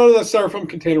everything going on in that styrofoam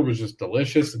container was just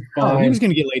delicious and fine. Oh, he was going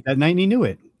to get laid that night, and he knew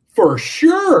it. For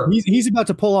sure. He's about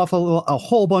to pull off a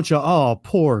whole bunch of, oh,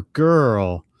 poor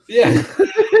girl. Yeah.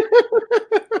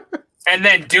 And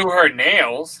then do her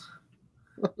nails.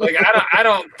 Like I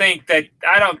don't think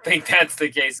that's the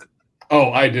case.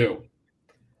 Oh, I do.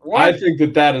 What? I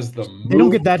think that is the move. They don't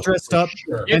get that dressed up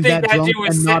Sure. You and think that that drunk dude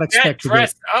was and not that expect to get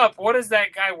dressed up? What is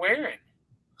that guy wearing?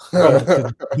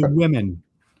 the women.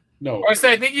 No. I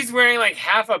think he's wearing like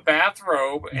half a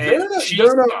bathrobe and They're cheese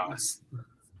not- sauce.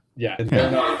 Yeah. And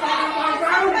they're not-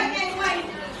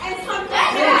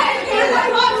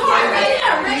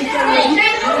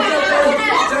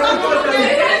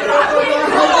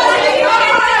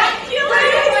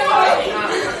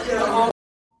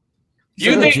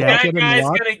 You think that jacket and guy's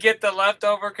watch? gonna get the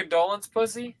leftover condolence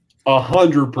pussy?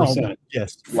 100%.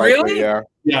 Yes. Really? Yeah.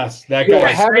 Yes, that Yeah, guy.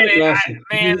 having-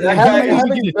 Man, Having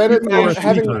been at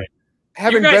you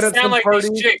having guys been at sound some like parties,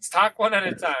 these chicks. Talk one at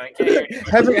a time. I can't hear you.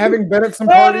 having been at some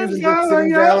parties and just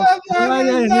sitting down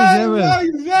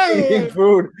eating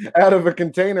food out of a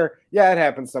container. Yeah, it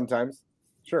happens sometimes.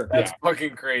 Sure. That's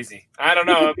fucking crazy. I don't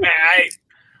know.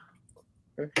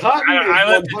 Man, Cotton I is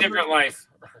lived a 100 different life.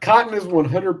 Cotton is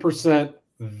 100%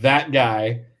 that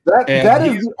guy. That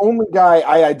And is the only guy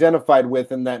I identified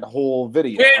with in that whole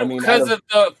video. I mean, Because out of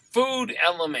the food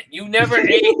element. You never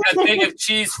ate a thing of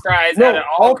cheese fries No, at an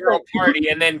all-girl party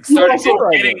and then started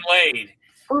sure I getting would. laid.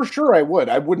 for sure I would.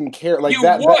 I wouldn't care like You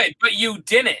that. would, but you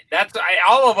didn't. That's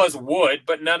all of us would,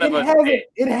 but none of us did.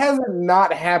 It hasn't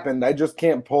not happened. I just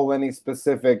can't pull any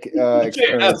specific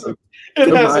experience. It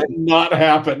hasn't not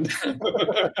happened.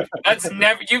 That's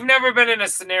never. You've never been in a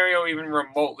scenario even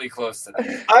remotely close to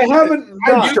that. I haven't.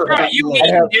 You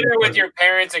eaten dinner with your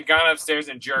parents and gone upstairs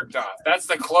and jerked off. That's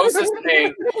the closest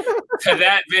thing to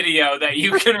that video that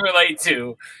you can relate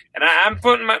to. And I'm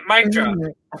putting my mic drop.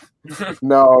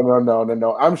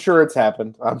 No. I'm sure it's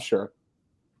happened. I'm sure.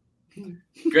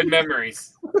 Good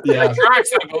memories. Yeah. Trox,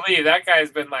 I believe that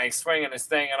guy's been like swinging his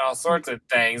thing and all sorts of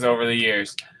things over the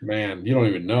years. Man, you don't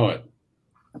even know it.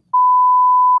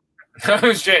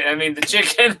 Oh shit! I mean, the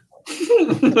chicken.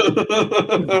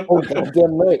 Oh,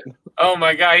 goddamn right. Oh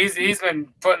my god, he's been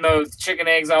putting those chicken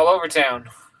eggs all over town.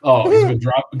 Oh, he's been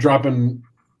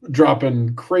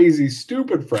dropping crazy,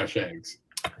 stupid fresh eggs.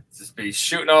 Just be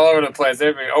shooting all over the place.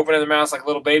 They've been opening their mouths like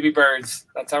little baby birds.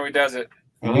 That's how he does it.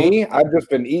 Me, I've just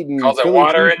been eating. Calls it Philly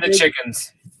water in the cheesesteak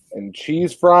chickens. and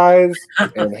cheese fries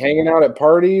and hanging out at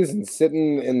parties and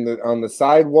sitting on the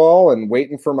sidewall and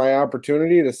waiting for my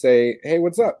opportunity to say, "Hey,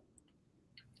 what's up?"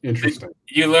 Interesting.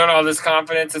 You learn all this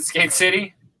confidence at Skate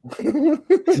City?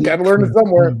 Gotta learn it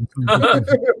somewhere.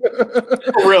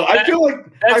 For real, I feel like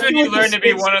That's when you learn to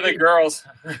be one of the girls.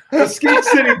 The Skate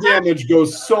City damage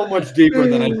goes so much deeper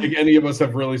than I think any of us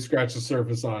have really scratched the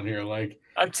surface on here. Like,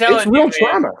 I'm telling It's you, real man.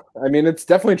 trauma. I mean, it's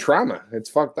definitely trauma.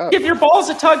 It's fucked up. Give your balls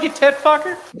a tug, you tit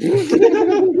fucker.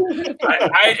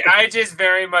 I just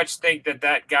very much think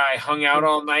that guy hung out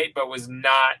all night, but was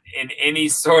not in any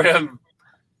sort of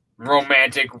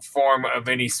romantic form of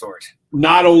any sort.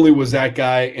 not only was that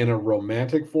guy in a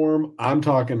romantic form, I'm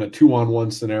talking a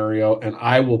 2-on-1 scenario, and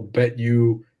I will bet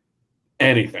you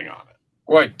anything on it.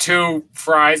 What, 2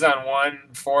 fries on 1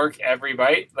 fork every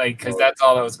bite? Like, because that's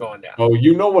all that was going down. Oh,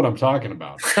 you know what I'm talking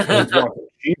about.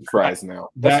 Cheese fries now.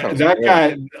 That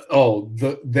guy. Oh,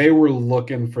 they were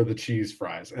looking for the cheese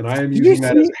fries, and I am Did you using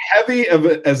that see- as heavy of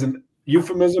as an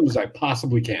euphemism as I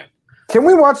possibly can. Can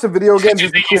we watch the video again Did you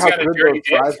just to think see he's how got a good dirty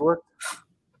those fries dick? were?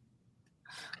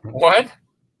 What?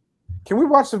 Can we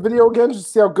watch the video again just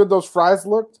to see how good those fries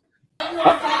looked?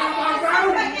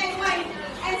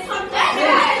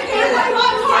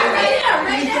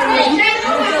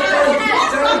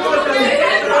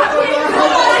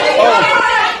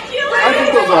 I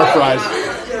think those are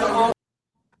fries.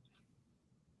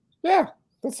 Yeah,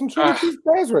 that's some chili cheese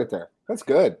fries right there. That's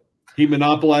good. He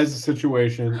monopolized the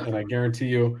situation, and I guarantee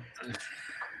you,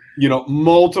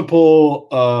 multiple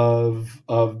of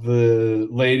the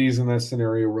ladies in that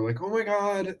scenario were like, "Oh my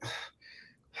god,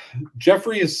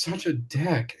 Jeffrey is such a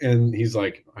dick," and he's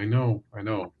like, "I know,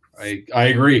 I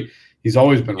agree. He's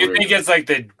always been You rude." think it's like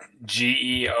the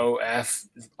GEOF?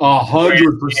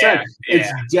 100%. Yeah.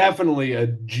 It's definitely a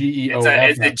GEOF.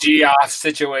 It's a G-off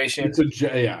situation. It's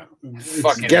yeah.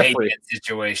 Fucking hate Jeffrey. that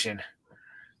situation.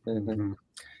 Mhm.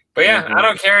 But yeah, I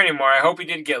don't care anymore. I hope he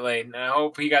did get laid, and I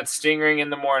hope he got stinging in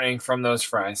the morning from those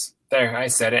fries. There, I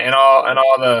said it, and all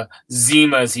the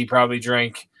Zimas he probably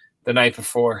drank the night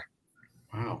before.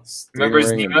 Wow, remember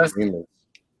Stingray and Zimas?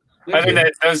 I think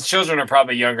that those children are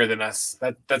probably younger than us.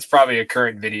 That's probably a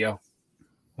current video.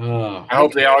 I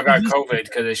hope they all got COVID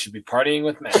because they should be partying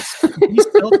with masks. He's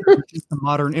just the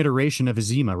modern iteration of a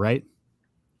Zima, right?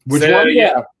 Which Say that one?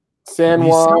 again? Yeah. San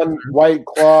Juan, White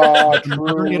Claw,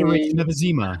 Modern iteration of a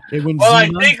Zima. Well, I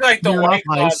think like the White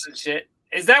Claws and shit.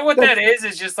 Is that what that is?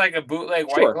 It's just like a bootleg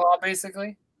White Claw,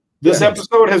 basically? This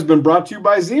episode has been brought to you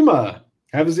by Zima.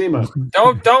 Have a Zima.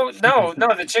 No,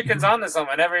 the chicken's on this one.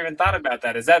 I never even thought about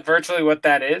that. Is that virtually what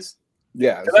that is?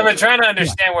 Yeah. Because I've been trying to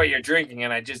understand what you're drinking,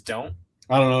 and I just don't.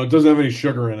 I don't know. It doesn't have any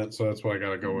sugar in it, so that's why I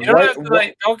gotta go with You don't have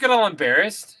to, don't get all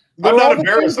embarrassed. I'm not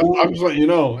embarrassed. I'm just letting you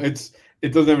know it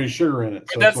doesn't have any sugar in it.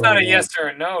 But that's not a yes or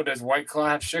a no. Does White Claw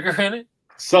have sugar in it?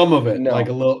 Some of it, like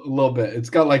a little bit. It's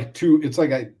got like 2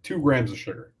 grams of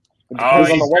sugar. Oh,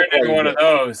 he's turned into one of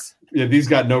those. Yeah, these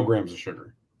got no grams of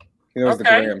sugar.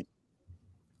 Okay.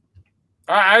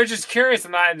 I was just curious.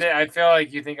 I feel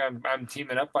like you think I'm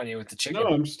teaming up on you with the chicken. No,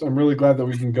 I'm really glad that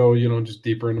we can go, just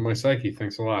deeper into my psyche.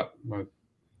 Thanks a lot.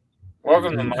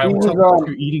 Welcome to my world.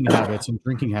 Your eating habits and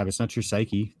drinking habits, not your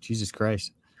psyche. Jesus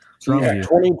Christ. What's wrong with you?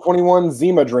 2021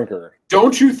 Zima drinker.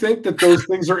 Don't you think that those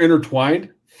things are intertwined?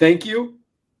 Thank you.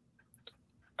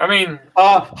 I mean,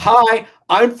 hi,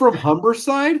 I'm from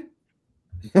Humberside.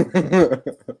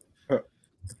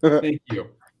 Thank you.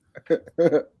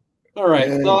 All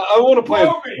right. I want to play.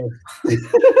 Homie.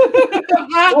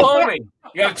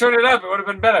 You got to turn it up. It would have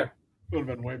been better. It would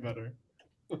have been way better.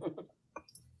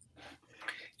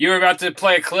 You were about to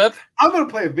play a clip? I'm going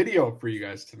to play a video for you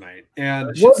guys tonight. And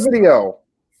what video?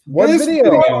 What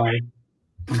video?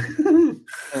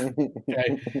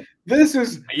 Okay. This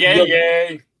is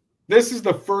yay. This is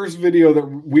the first video that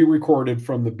we recorded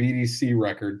from the BDC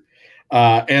record.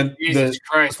 And Jesus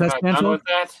Christ, we're not done with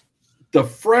that? The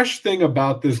fresh thing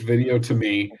about this video to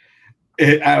me,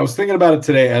 I was thinking about it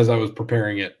today as I was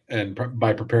preparing it. And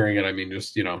by preparing it, I mean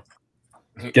just, getting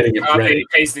it ready.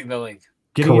 Pasting the link.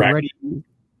 Getting Correct. it ready.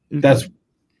 That's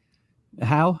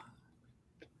how?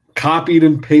 Copied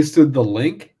and pasted the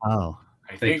link. Oh.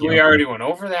 I think we already went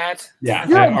over that. Yeah.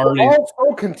 All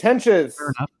so contentious.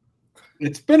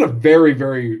 It's been a very,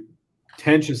 very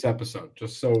tense episode,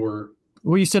 just so we're...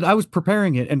 Well, you said I was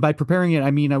preparing it, and by preparing it,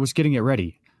 I mean I was getting it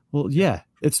ready. Well, yeah,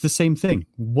 it's the same thing.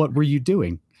 What were you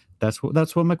doing? That's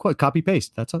what my quote. Copy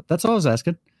paste. That's all I was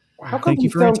asking. How come you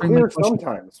for answering my question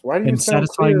sometimes? Why do you and sound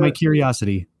satisfying clear my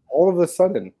curiosity? All of a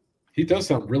sudden, he does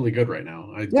sound really good right now.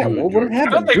 What happened? I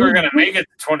don't think we're gonna make it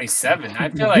to 27. I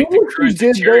feel like the crew's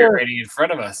deteriorating in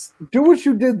front of us. Do what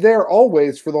you did there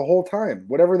always for the whole time,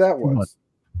 whatever that was.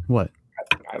 What?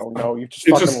 I don't know. You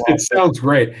just it sounds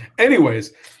great.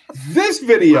 Anyways, this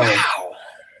video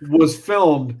was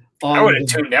filmed on. I would have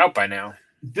tuned out by now.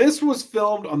 This was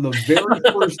filmed on the very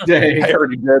first day. I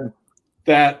already did.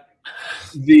 That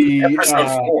the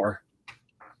episode 4.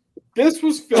 This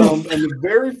was filmed on the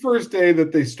very first day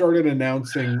that they started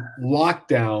announcing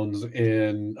lockdowns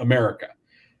in America.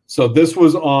 So this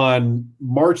was on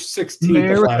March 16th.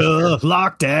 America,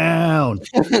 lockdown.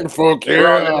 Fuck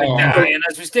Dying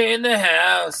as we stay in the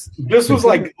house. This was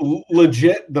like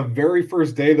legit the very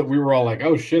first day that we were all like,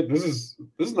 "Oh shit, this is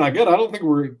not good. I don't think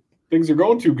things are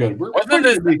going too good."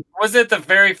 Was it the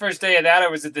very first day of that,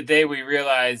 or was it the day we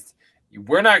realized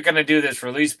we're not going to do this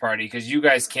release party because you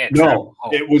guys can't travel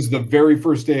home? It was the very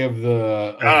first day of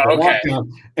the lockdown.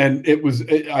 And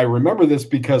I remember this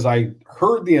because I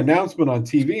heard the announcement on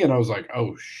TV and I was like,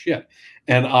 oh shit.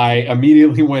 And I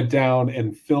immediately went down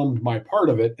and filmed my part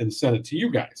of it and sent it to you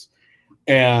guys.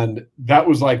 And that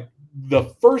was like the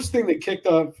first thing that kicked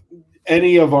off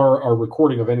any of our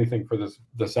recording of anything for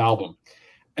this album.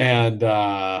 And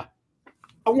I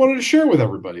wanted to share with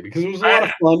everybody because it was a lot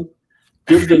of fun.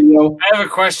 Good video. I have a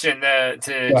question to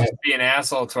just be an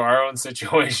asshole to our own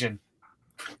situation.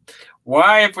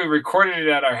 Why, if we recorded it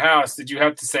at our house, did you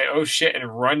have to say, oh shit, and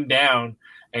run down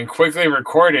and quickly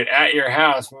record it at your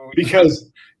house?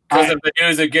 Because of the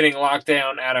news of getting locked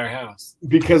down at our house.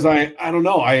 Because I don't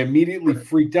know. I immediately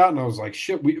freaked out and I was like,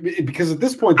 shit. Because at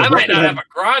this point, I might not have a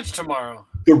garage tomorrow.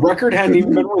 The record hadn't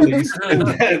even been released. And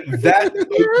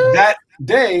that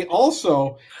day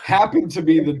also happened to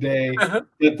be the day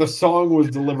that the song was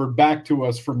delivered back to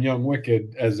us from Young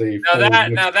Wicked as a.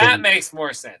 Now that makes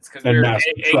more sense because we were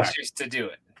anxious to do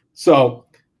it. So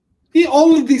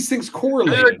all of these things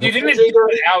correlate. You didn't do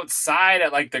it outside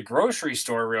at like the grocery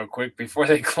store real quick before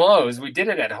they closed. We did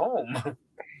it at home.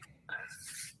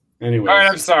 Anyway, all right.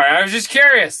 I'm sorry. I was just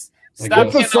curious.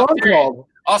 What's the song called?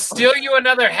 I'll steal you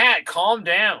another hat. Calm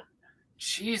down.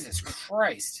 Jesus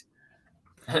Christ.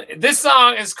 This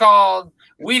song is called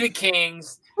We the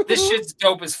Kings. This shit's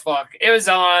dope as fuck. It was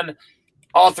on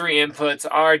all 3 inputs,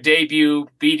 our debut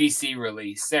BDC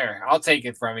release. There, I'll take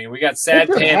it from you. We got Sad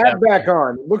Put your Panda. hat back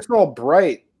on. It looks all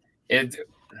bright.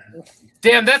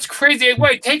 Damn, that's crazy.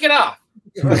 Wait, take it off.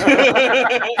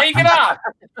 Take it off.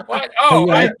 What?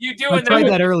 Oh, you doing I tried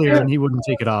that earlier and he wouldn't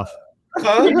take it off. He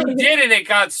did, and it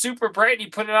got super bright. And he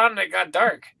put it on, and it got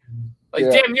dark. Like,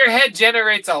 damn, your head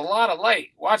generates a lot of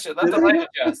light. Watch it. Let the light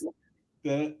adjust.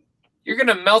 You're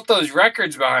gonna melt those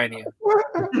records behind you.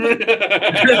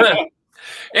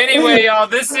 Anyway, y'all,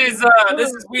 this is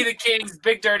We the Kings,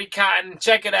 Big Dirty Cotton.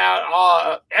 Check it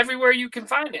out everywhere you can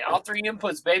find it. All 3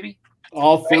 inputs, baby.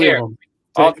 All 3 of them.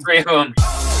 All 3 of them.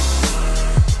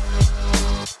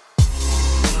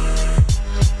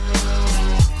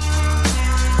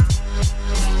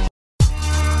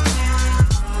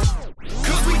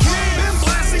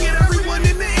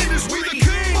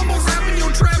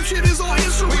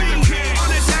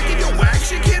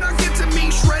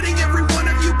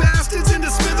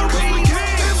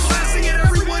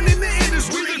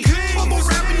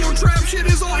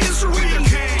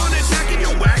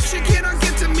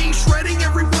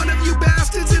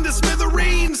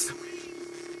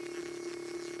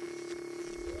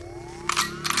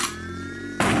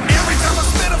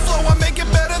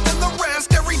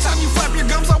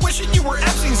 You were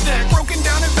Epstein's neck, broken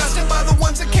down, invested by the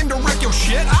ones that came to wreck your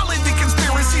shit. I lead the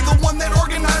conspiracy, the one that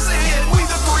organized the hit. We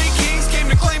the 3 kings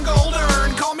came to claim gold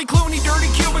earned. Call me Clooney,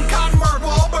 Dirty Cuban, Cotton, Mark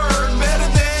Wahlberg. Better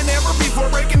than ever before,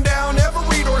 breaking down every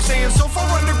read or saying so far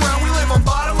underground. We live on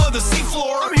bottom of the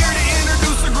seafloor. I'm here to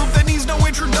introduce a group that needs no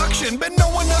introduction. Been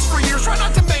knowing us for years, try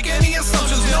not to make any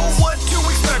assumptions. Know what to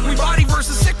expect. We body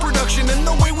versus sick production, and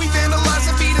the way we vandalize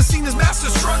the beat is seen as mass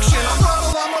destruction. I brought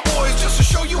along my boys just to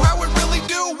show you how it really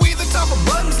do. Top of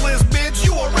buttons list, bitch,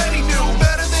 you already knew.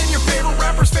 Better than your favorite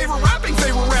rapper's favorite rapping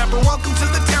favorite rapper. Welcome to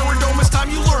the Terror Dome, it's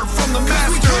time you learn from the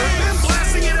master. Been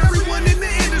blasting at everyone in the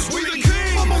industry.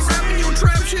 Almost rapping your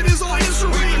trap shit is all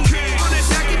history.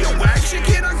 Unattacking your whack shit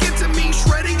cannot get to me.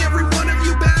 Shredding every one of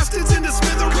you bastards into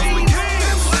smithereens.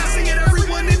 Been blasting at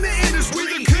everyone in the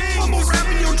industry. Almost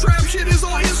rapping your trap shit is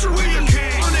all history.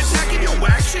 Unattacking your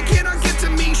whack shit cannot get to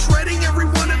me. Shredding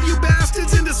every one of you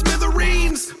bastards into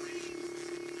smithereens.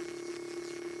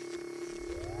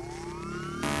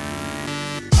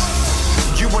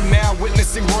 You are now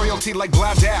witnessing royalty like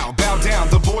Bow Down. Bow down,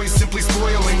 the boys simply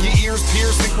spoiling. Your ears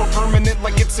pierce, think we're permanent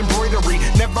like it's embroidery.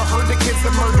 Never heard the kids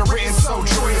that murder written so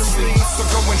joyously. So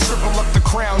go and triple up the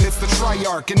crown, it's the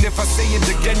Triarch. And if I say it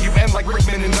again, you end like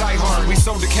Rickman and Die Hard. We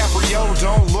so DiCaprio,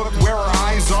 don't look where our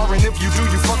eyes are. And if you do,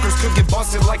 you fuckers could get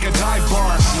busted like a dive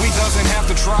bar. We doesn't have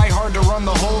to try hard to run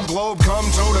the whole globe. Come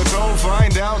toe to toe,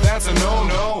 find out that's a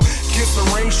no-no. Kiss the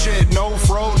ring shit, no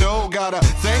Frodo. Gotta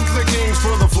thank the kings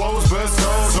for the flows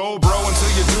bestowed. So bro,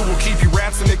 until you do, we'll keep you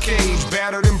rats in a cage.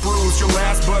 Battered and bruised, you'll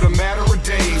last but a matter of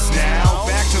days. Now,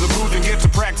 back to the booth and get to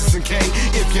practicing K.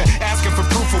 If you're asking for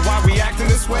proof of why we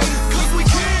acting this way, cause we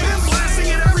can. Been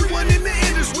blasting at everyone in the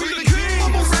industry.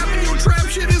 Almost rapping your trap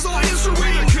shit is all history.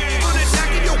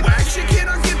 Unattacking your whack shit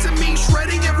cannot get to me.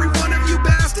 Shredding every one of you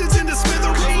bastards into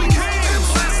smithereens. Been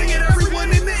blasting at everyone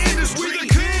in the industry.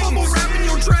 Almost rapping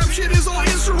your trap shit is all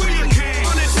history.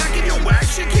 Unattacking your whack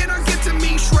shit cannot get to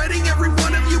me. Shredding every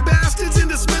one of you bastards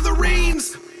into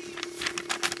smithereens.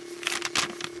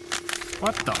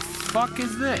 What the fuck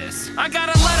is this? I got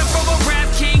a letter from a rap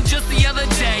king just the other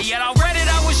day, and I read it,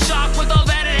 I was shocked with all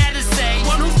that it had to say.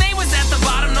 One whose name was at the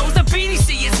bottom knows the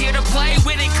BDC is here to play.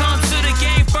 When it comes to the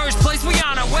game, first place we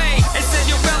on our way. And said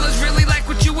your fellas really like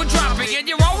what you were dropping, and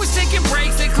you're always taking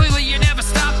breaks, and clearly you're never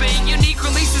stopping. Unique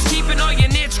releases keeping all your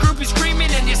niche groupies screaming,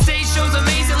 and your stage show's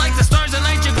amazing like the stars at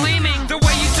night you're gleaming. The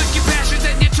way you took your passions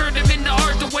and you turned them into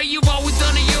art, the way you've always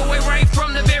done it your way right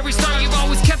from the very start. You've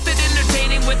always kept it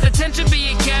entertaining with attention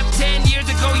being kept. 10 years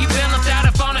ago you balanced out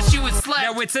if on us you had slept.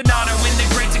 Now it's an honor when the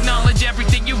greats acknowledge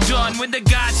everything you've done. When the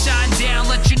gods shine down,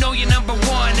 let you know you're number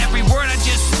one. Every word I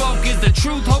just spoke is the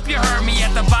truth, hope you heard me.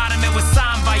 At the bottom it was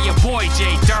signed by your boy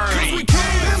Jay Dirty. Cause we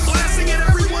can. Been blasting at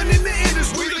everyone in the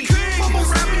industry.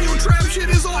 Almost rapping your trap shit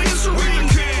is all history.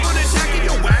 Unattacking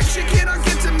your whack shit cannot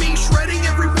get to me. Shredding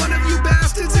every one of you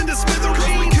bastards into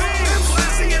smithereens. Been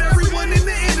blasting at everyone in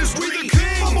the industry.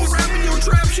 Almost rapping your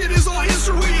trap shit is all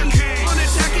history.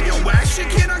 Unattacking your whack shit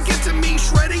cannot get to me.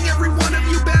 Shredding every one of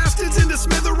you bastards into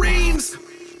smithereens.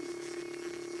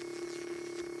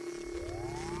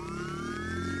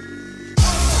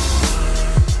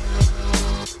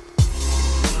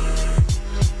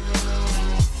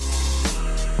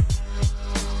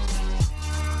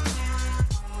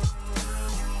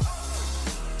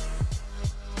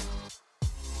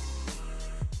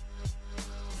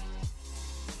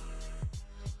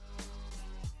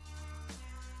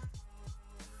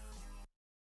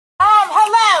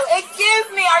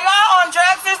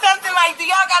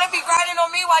 be grinding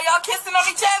on me while y'all kissing on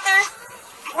each other?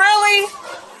 Really?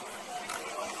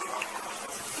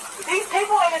 These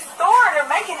people in the store, they're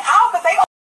making out, but they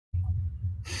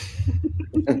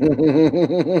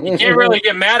You can't really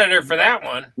get mad at her for that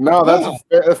one. No, that's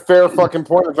a fair fucking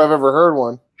point if I've ever heard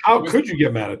one. How could you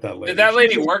get mad at that lady? Did that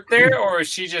lady work there, or is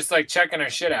she just like checking her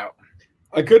shit out?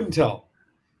 I couldn't tell.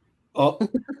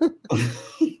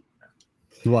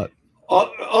 What?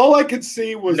 All I could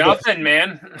see was nothing,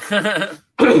 man.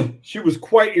 She was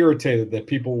quite irritated that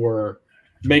people were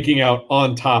making out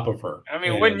on top of her. I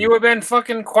mean, wouldn't you have been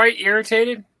fucking quite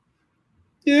irritated?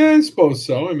 Yeah, I suppose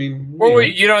so. I mean, well,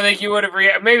 you don't think you would have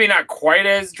reacted? Maybe not quite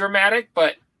as dramatic,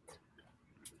 but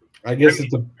I guess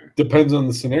it depends on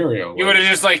the scenario. You would have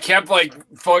just like kept like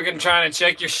fucking trying to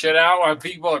check your shit out while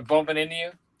people are bumping into you.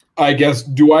 I guess.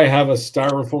 Do I have a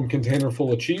styrofoam container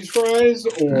full of cheese fries,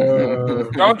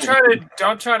 or don't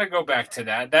try to go back to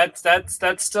that. That's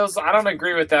still. I don't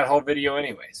agree with that whole video,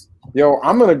 anyways. Yo,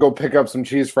 I'm gonna go pick up some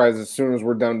cheese fries as soon as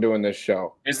we're done doing this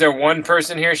show. Is there one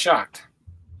person here shocked?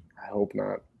 I hope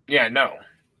not. Yeah, no.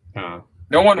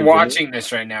 No one watching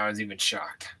this right now is even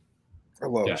shocked. I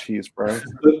love cheese fries.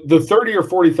 The 30 or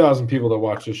 40,000 people that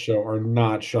watch this show are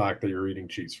not shocked that you're eating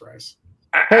cheese fries.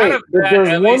 Hey, Out of that,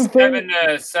 at least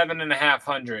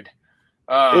 7,500.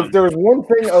 If there's one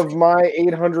thing of my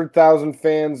 800,000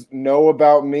 fans know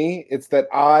about me, it's that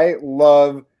I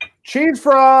love cheese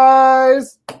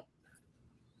fries.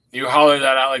 You holler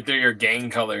that out like they're your gang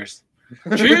colors.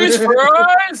 Cheese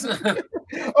fries!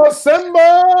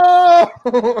 Assemble!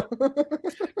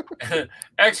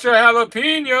 Extra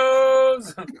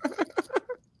jalapenos!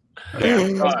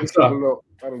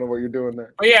 I don't know what you're doing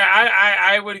there. But yeah,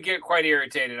 I would get quite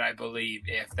irritated, I believe,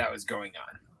 if that was going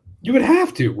on. You would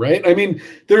have to, right? I mean,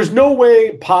 there's no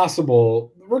way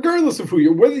possible, regardless of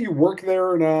whether you work there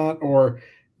or not, or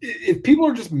if people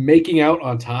are just making out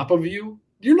on top of you,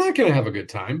 you're not going to have a good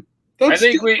time.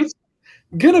 It's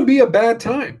going to be a bad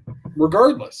time,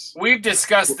 regardless. We've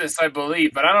discussed this, I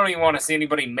believe, but I don't even want to see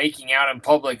anybody making out in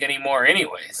public anymore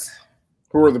anyways.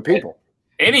 Who are the people?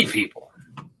 Any people.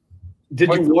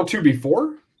 Did you want to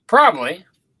before? Probably.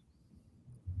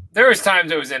 There was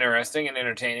times it was interesting and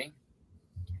entertaining.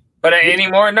 But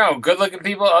anymore, no. Good-looking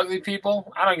people, ugly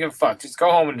people, I don't give a fuck. Just go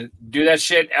home and do that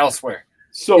shit elsewhere.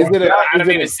 So is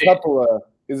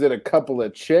it a couple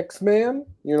of chicks, man?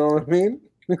 You know what I mean?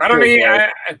 I don't need.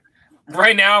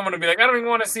 Right now, I'm going to be like, I don't even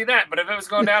want to see that. But if it was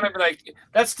going down, I'd be like,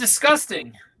 that's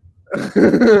disgusting.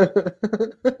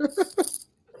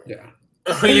 Yeah.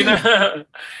 You know?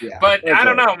 Yeah, but I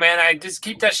don't know, man. I just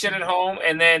keep that shit at home,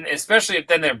 and then especially if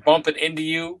then they're bumping into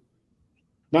you.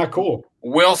 Not cool.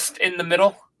 Whilst in the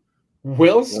middle.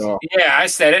 Whilst? Yeah, I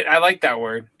said it. I like that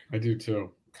word. I do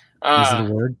too. Is it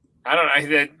a word? I don't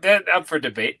know. That up for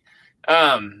debate.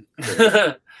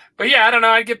 But yeah, I don't know.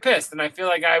 I'd get pissed, and I feel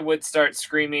like I would start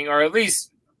screaming, or at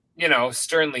least,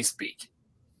 sternly speak.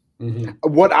 Mm-hmm.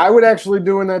 What I would actually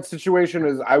do in that situation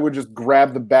is I would just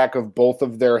grab the back of both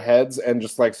of their heads and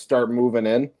just like start moving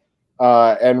in,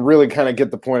 and really kind of get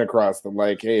the point across that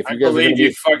like, hey, if you guys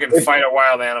fight a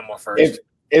wild animal first.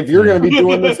 If you're going to be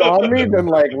doing this on me, then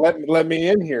like let me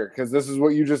in here because this is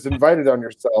what you just invited on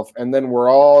yourself, and then we're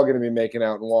all going to be making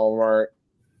out in Walmart.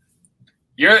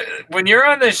 When you're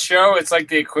on this show, it's like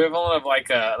the equivalent of like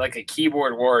a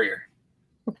keyboard warrior.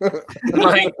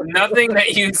 Like nothing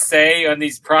that you say on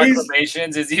these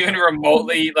proclamations is even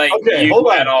remotely like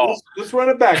you at all. Let's run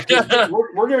it back.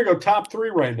 We're going to go top 3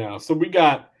 right now. So we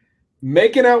got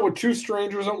making out with 2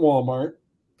 strangers at Walmart.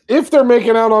 If they're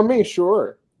making out on me,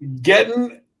 sure.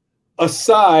 Getting a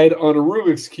side on a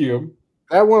Rubik's Cube.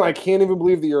 That one I can't even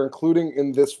believe that you're including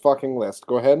in this fucking list.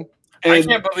 Go ahead. I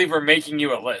can't believe we're making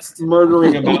you a list.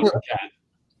 Murdering a mountain cat.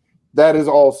 That is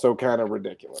also kind of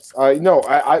ridiculous. No,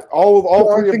 I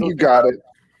think you got it.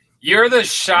 You're the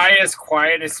shyest,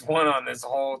 quietest one on this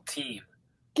whole team.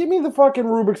 Give me the fucking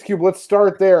Rubik's Cube. Let's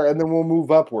start there, and then we'll move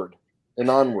upward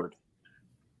and onward.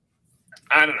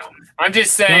 I don't know. I'm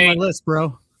just saying. On my list,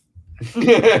 bro.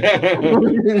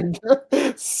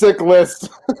 Sick list.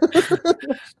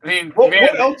 I mean, what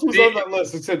else was on that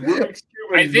list? It said Rubik's Cube.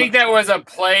 I think that was a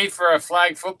play for a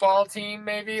flag football team,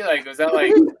 maybe. Like, was that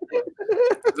like?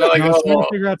 I was trying to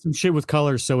figure out some shit with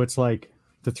colors, so it's like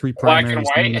the 3 primaries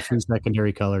and the 2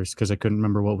 secondary colors because I couldn't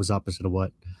remember what was opposite of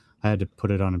what. I had to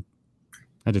put it on. I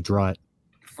had to draw it.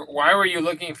 Why were you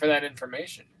looking for that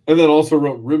information? And then also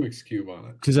wrote Rubik's Cube on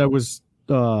it because I was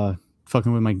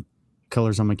fucking with my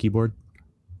colors on my keyboard.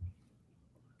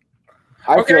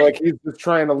 I feel like he's just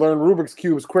trying to learn Rubik's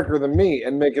Cubes quicker than me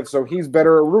and make it so he's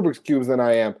better at Rubik's Cubes than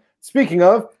I am. Speaking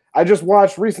of, I just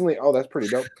watched recently. Oh, that's pretty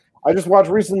dope. I just watched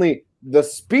recently The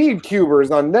Speed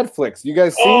Cubers on Netflix. You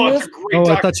guys seen this?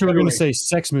 I thought you were going to say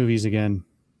sex movies again.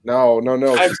 No.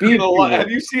 Have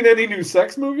you seen any new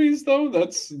sex movies though?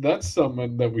 That's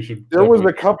something that we should. There was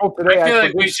a couple today. I feel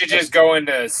like we should just go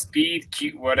into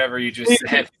whatever you just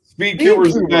said. Speed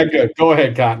Cubers is that good. Go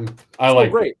ahead, Cotton. I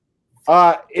like great.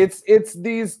 It's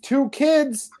these two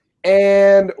kids,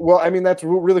 and that's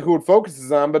really who it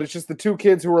focuses on. But it's just the two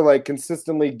kids who are like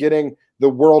consistently getting the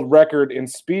world record in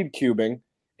speed cubing.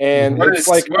 And what it's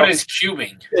what is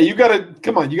cubing? Yeah, you gotta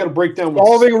break down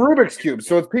solving Rubik's cubes.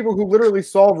 So it's people who literally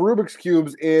solve Rubik's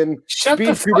cubes in speed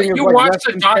cubing. You watched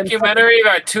a documentary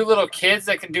about two little kids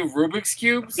that can do Rubik's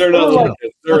cubes? They're not little.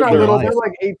 They're not little. They're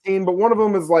like 18, but one of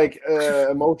them is like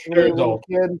emotionally a little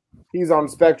kid. He's on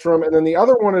spectrum, and then the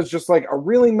other one is just like a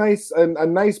really nice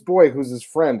boy who's his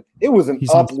friend. It was an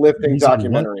uplifting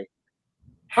documentary.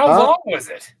 How long was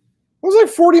it? It was like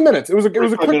 40 minutes. It was a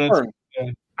quick burn.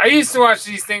 Yeah. I used to watch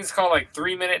these things called like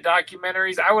 3-minute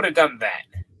documentaries. I would have done that.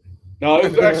 No,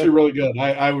 it was actually really good.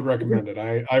 I would recommend it.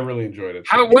 I really enjoyed it.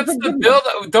 What's the build?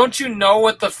 Don't you know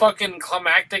what the fucking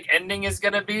climactic ending is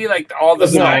going to be? Like all the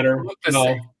sides look the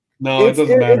same. No, it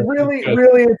doesn't matter. Really,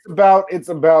 it's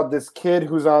about this kid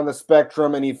who's on the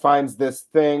spectrum, and he finds this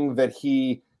thing that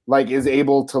he like is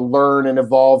able to learn and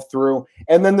evolve through.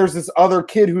 And then there's this other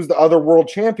kid who's the other world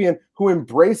champion who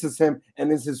embraces him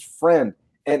and is his friend.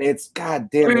 And it's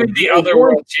goddamn the other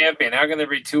world champion. How can there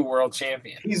be two world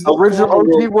champions? He's the original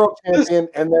OG world champion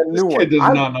and then new one. This kid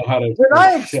does not know how to. When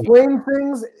I explain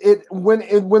things,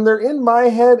 when they're in my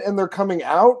head and they're coming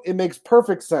out, it makes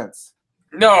perfect sense.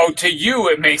 No, to you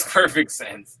it makes perfect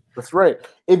sense. That's right.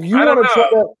 If you want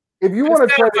to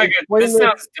try to explain this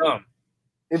sounds dumb.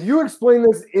 If you explain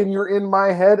this in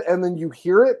my head and then you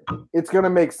hear it, it's gonna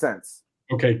make sense.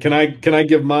 Okay, can I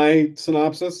give my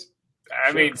synopsis?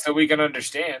 I mean, so we can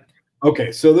understand.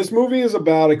 Okay, so this movie is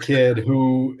about a kid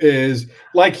who is,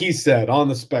 like he said, on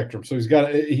the spectrum. So he's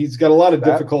got a lot of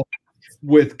difficulty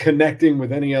with connecting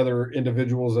with any other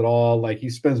individuals at all. Like he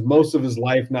spends most of his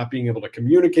life not being able to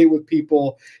communicate with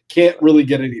people, can't really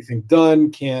get anything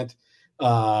done, can't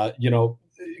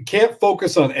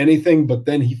focus on anything. But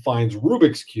then he finds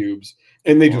Rubik's cubes,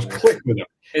 and they just click with him.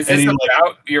 Is this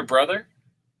about your brother?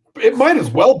 It might as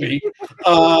well be,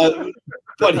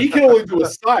 but he can only do a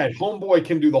side. Homeboy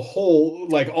can do the whole,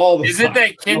 like all the. Is it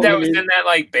that kid that was in that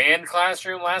like band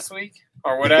classroom last week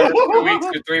or whatever, 2 weeks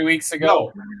or 3 weeks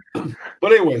ago? No.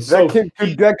 But anyway,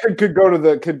 that kid could go to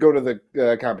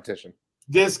the competition.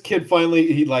 This kid finally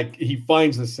he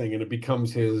finds this thing and it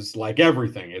becomes his like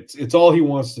everything. It's all he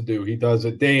wants to do. He does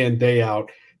it day in day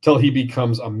out till he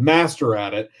becomes a master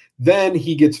at it. Then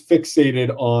he gets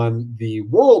fixated on the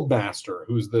world master,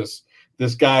 who's this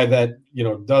guy that,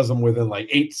 does them within like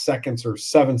 8 seconds or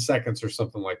 7 seconds or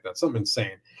something like that, something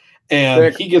insane.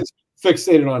 And he gets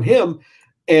fixated on him.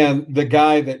 And the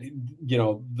guy that,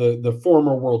 the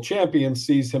former world champion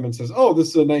sees him and says, oh, this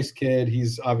is a nice kid.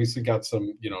 He's obviously got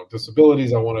some,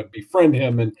 disabilities. I want to befriend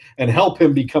him and help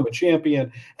him become a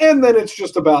champion. And then it's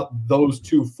just about those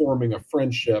two forming a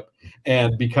friendship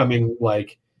and becoming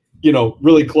like,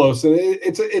 really close. And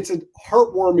it's a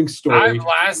heartwarming story. I've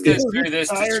lasted through this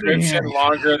description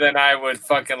longer than I would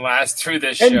fucking last through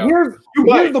this show. And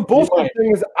here's the bullshit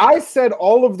thing is I said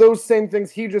all of those same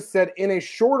things he just said in a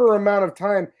shorter amount of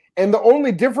time. And the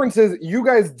only difference is you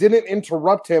guys didn't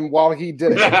interrupt him while he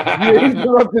did it. You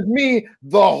interrupted me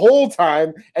the whole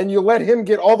time, and you let him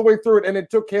get all the way through it, and it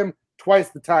took him twice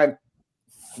the time.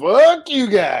 Fuck you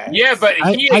guys. Yeah, but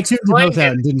I tuned both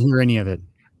out and didn't hear any of it.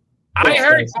 I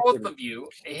heard both of you.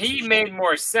 He made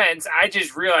more sense. I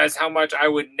just realized how much I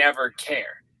would never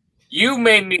care. You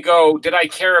made me go, did I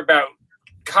care about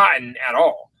Cotton at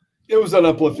all? It was an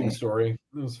uplifting story.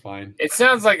 It was fine. It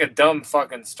sounds like a dumb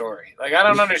fucking story. Like, I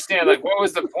don't understand. Like, what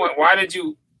was the point? Why did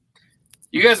you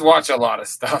guys watch a lot of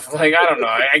stuff. Like, I don't know.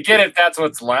 I get if that's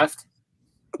what's left.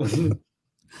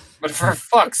 But for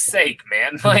fuck's sake,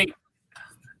 man. Like,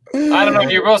 I don't know.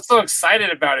 You're both so excited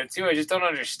about it, too. I just don't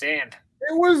understand.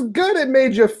 It was good. It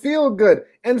made you feel good.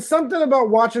 And something about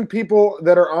watching people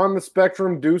that are on the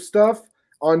spectrum do stuff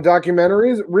on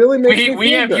documentaries really makes me we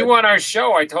feel have good. You on our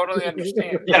show. I totally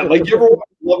understand. Yeah, like you ever watch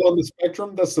Love on the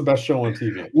Spectrum? That's the best show on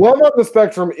TV. Love on the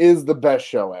Spectrum is the best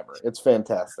show ever. It's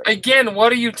fantastic. Again,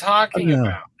 what are you talking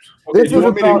about? This is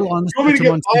on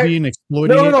TV and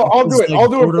exploiting it. No, I'll do it. I'll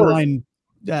do it borderline.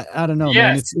 I don't know,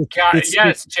 man. Yes,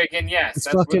 chicken. Yes, it's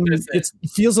fucking. It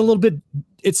feels a little bit.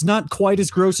 It's not quite as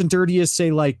gross and dirty as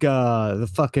say like the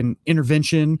fucking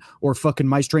Intervention or fucking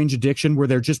My Strange Addiction, where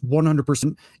they're just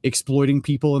 100% exploiting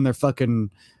people and their fucking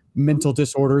mental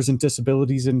disorders and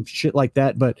disabilities and shit like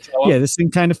that. But yeah, this thing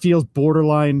kind of feels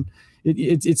borderline.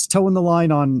 it's towing the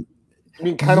line on. I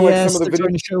mean, kind of like some of the they're trying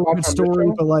videos to show a good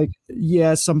story, but like,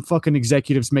 some fucking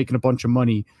executives making a bunch of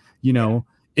money,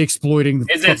 exploiting the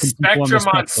Is it fucking people Spectrum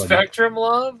on spectrum. Spectrum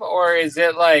Love, or is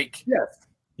it like?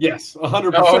 Yes,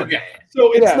 100%. Oh, okay.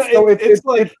 So it's it's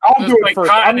like I'll do it like first.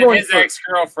 Cotton I'm and going his first.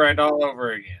 ex-girlfriend all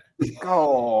over again.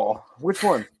 Oh, which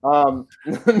one?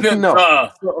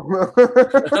 No.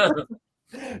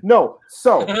 No.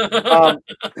 So,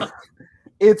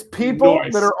 it's people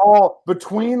Nice. that are all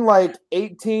between like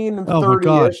 18 and Oh my 30-ish,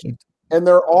 gosh. and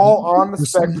they're all on the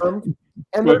spectrum,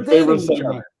 and they're My favorite dating each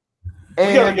segment. other. We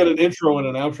gotta And get an intro and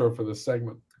an outro for this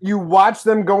segment. you watch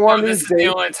them go on This these is the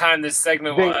dates. only time this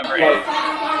segment They- will ever like- end.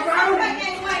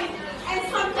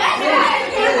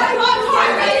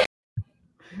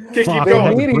 Keep Fuck, They I had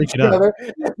to meet break each it up. other,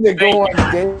 and they go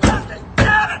on dates.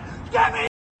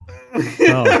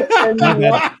 Oh, And my you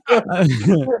bad.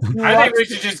 I think we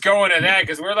should just go into that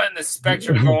because we're letting the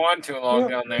Spectrum go on too long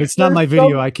down there. It's not my There's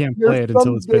video. some- I can't there's play it until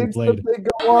some it's been dates played. that they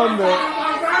go on there.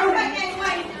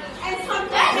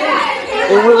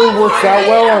 It really works out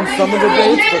well on some of the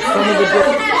dates, but some of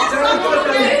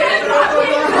the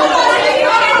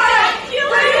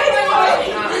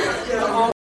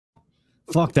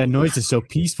Fuck, that noise is so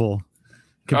peaceful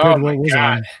compared to what was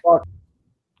on.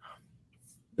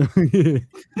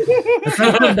 If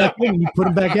I put him back in, you put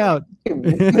him back out.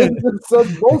 it's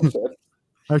such bullshit.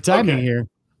 Our timing Okay. here.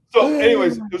 So,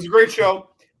 anyways, it was a great show.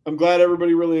 I'm glad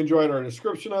everybody really enjoyed our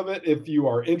description of it. If you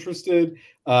are interested,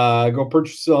 go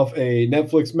purchase yourself a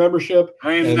Netflix membership.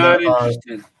 I am and not there are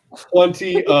interested.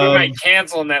 Plenty We of. might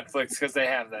cancel Netflix because they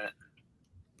have that.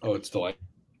 Oh, it's delightful.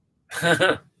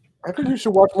 I think you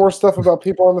should watch more stuff about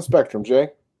people on the spectrum, Jay.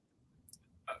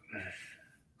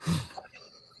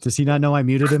 Does he not know I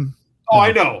muted him? Oh,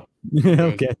 I know.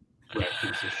 Okay. Right,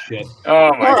 piece of shit.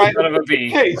 Oh my All right. son of a bee.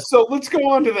 Hey, so let's go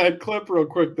on to that clip real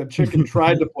quick that Chicken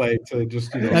tried to play to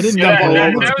just, I didn't Yeah, know. that- I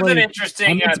that meant to was an play- interesting,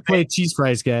 I meant to uh, play a cheese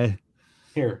fries guy.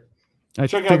 Here. I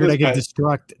Check out figured this I could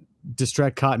guy.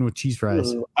 distract Cotton with cheese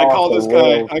fries. I call Off this the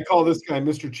guy. road. I call this guy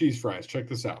Mr. Cheese Fries. Check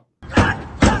this out.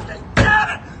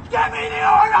 Get me the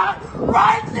order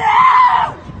right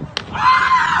now!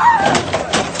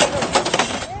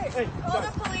 Call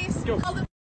the police. Call the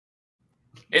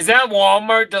Is that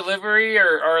Walmart delivery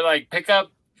or like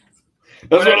pickup?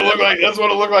 That's what it looked like. That's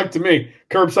what it looked like to me.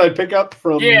 Curbside pickup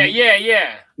from. Yeah.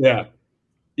 Yeah.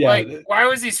 Like, why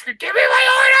was he screaming? Give me my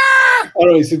order! I don't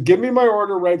know. He said, "Give me my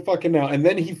order right fucking now," and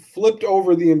then he flipped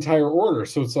over the entire order.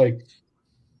 So it's like,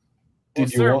 Well,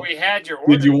 did you sir, want? we had your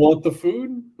order. Did you want the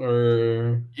food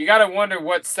or? You got to wonder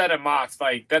what set him off.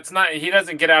 Like, that's not. He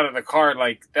doesn't get out of the car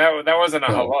like that. That wasn't a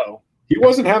No. hello. He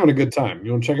wasn't having a good time.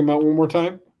 You want to check him out one more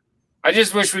time? I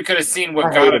just wish we could have seen what I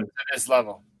got hate him him. to this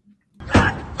level.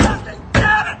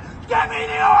 Get me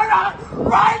the order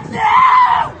right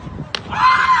now!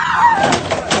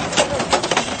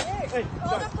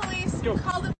 Call the police.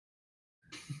 Call the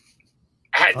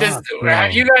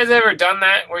Have you guys ever done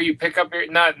that where you pick up your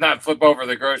not flip over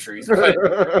the groceries, but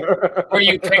where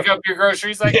you pick up your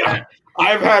groceries like that?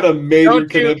 I've had a major Don't you-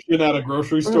 connection at a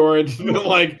grocery store and just been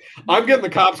like, I'm getting the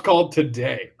cops called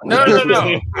today. No.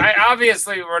 I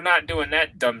obviously we're not doing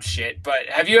that dumb shit. But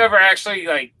have you ever actually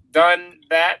like done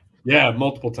that? Yeah,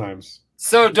 multiple times.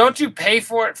 So don't you pay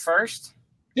for it first?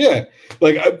 Yeah,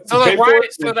 like So pay like for why?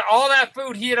 it. So all that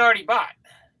food he had already bought.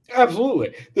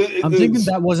 Absolutely. I'm thinking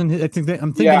that wasn't. I'm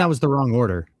thinking Yeah. that was the wrong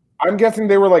order. I'm guessing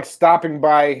they were like stopping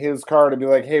by his car to be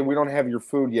like, "Hey, we don't have your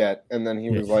food yet," and then he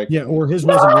was like, Yeah, or his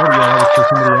wasn't ordered yet. That was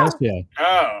for somebody else. Yeah.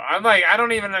 Oh, I'm like I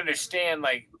don't even understand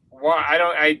like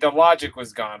why the logic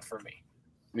was gone for me.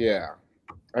 "Yeah."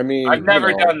 I mean, I've never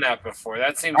you know, done that before.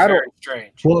 That seems I don't- very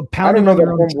strange. Well, I don't pounding know on that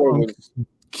your own homeboy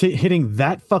trunk, hitting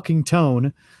that fucking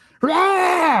tone,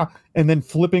 "Rah!" and then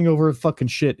flipping over fucking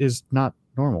shit is not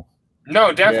normal.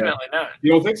 No, definitely not.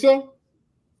 You don't think so?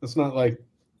 It's not like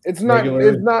It's not. regular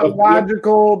It's not stuff.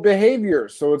 logical behavior.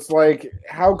 So it's like,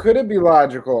 how could it be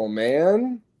logical,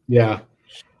 man? Yeah.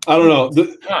 I don't know.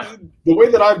 The way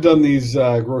that I've done these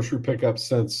grocery pickups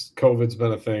since COVID's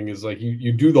been a thing is like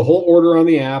you do the whole order on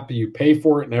the app, you pay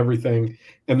for it and everything,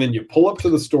 and then you pull up to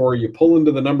the store, you pull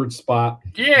into the numbered spot.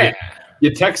 Yeah.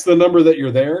 You text the number that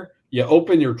you're there, you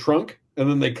open your trunk, and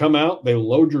then they come out, they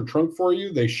load your trunk for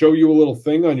you, they show you a little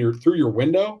thing through your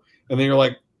window, and then you're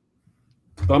like,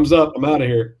 thumbs up, I'm out of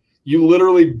here. You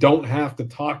literally don't have to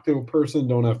talk to a person,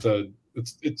 don't have to.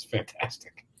 It's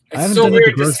fantastic. I It's haven't so done it at the weird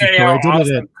to grocery say store. how I did it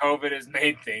awesome at- COVID has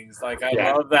made things. Like I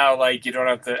Yeah. love how like you don't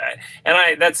have to,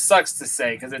 that sucks to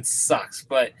say because it sucks.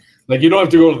 But Like you don't have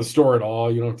to go to the store at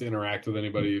all. You don't have to interact with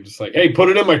anybody. You're just like, hey, put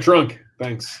it in my trunk.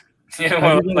 Thanks. you know,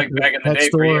 I did it like at back in the Pet day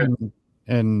for store you.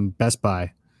 and Best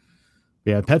Buy.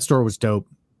 Yeah, pet store was dope.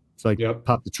 It's like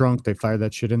pop the trunk, they fire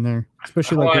that shit in there.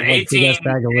 Especially like with like big ass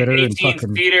bag of litter and 18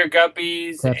 fucking feeder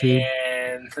guppies cat food.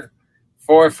 and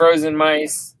 4 frozen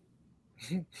mice.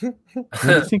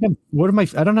 What am I?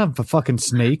 I don't have a fucking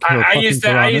snake. Or I fucking used to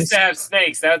piranhas. have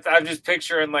snakes. I'm just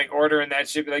picturing like ordering that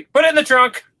shit. Be like, put it in the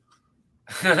trunk.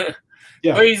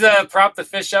 Please prop the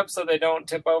fish up so they don't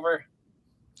tip over.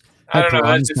 I don't know.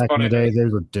 That's just back in funny. the day, they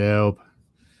were dope.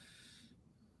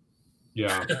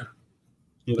 Yeah.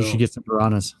 You should get some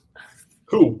piranhas.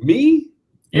 Who? Me?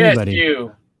 Yes, Anybody.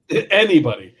 you.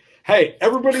 Anybody. Hey,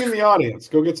 everybody in the audience,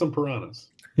 go get some piranhas.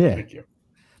 Yeah. Thank you.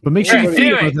 But make sure you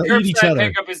feed Anyway, them. They'll eat each curbside other.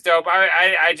 pickup is dope.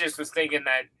 I just was thinking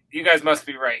that you guys must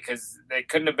be right because they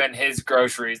couldn't have been his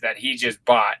groceries that he just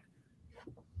bought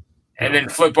and then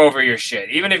flip over your shit.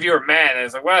 Even if you were mad,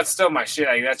 it's like, well, it's still my shit.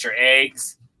 Like, that's your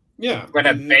eggs. Yeah. We're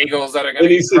going to have bagels that are going to And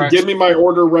be he said, crushed. give me my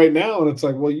order right now. And it's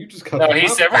like, well, you just cut No, them he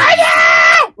out. said, right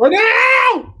now! Right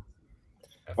now!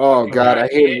 Oh God, I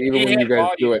hate it even He when you hit guys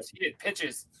do it. volumes. He hit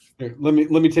pitches. Here, let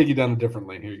me take you down a different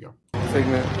lane. Here you go.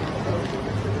 Segment.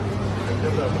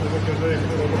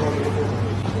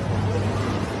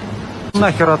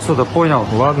 Нахер отсюда, понял?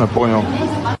 Ладно, понял.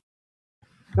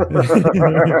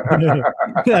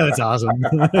 That's awesome.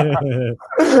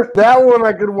 That one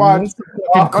I could watch. That's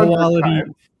fucking quality,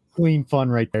 clean fun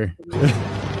right there.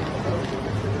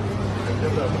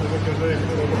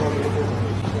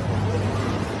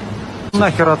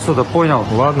 Нахер отсюда, понял?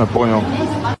 Ладно, понял.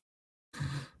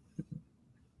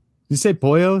 You say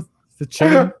Pollo? The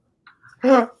chicken?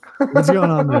 What's going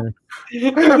on there?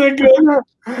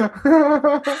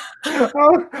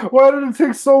 Why did it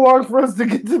take so long for us to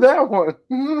get to that one?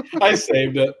 I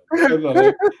saved it.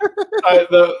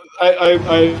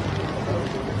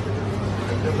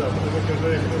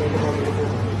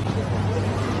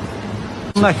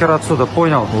 Нахер отсюда,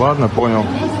 понял? Ладно, понял.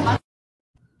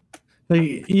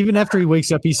 Like, even after he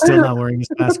wakes up, he's still not wearing his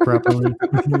mask properly.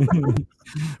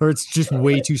 Or it's just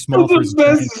way too small for his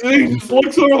He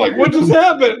looks over like, what just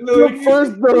happened?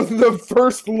 The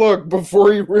first look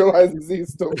before he realizes he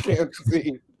still can't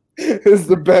see is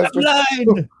the best.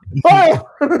 Line! Oh!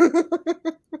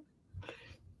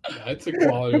 That's a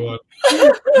quality one.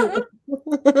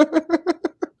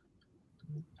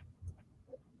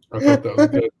 I thought that was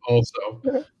good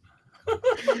also.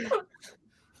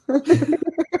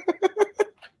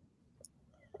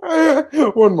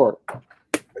 One more.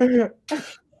 Run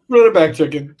it back,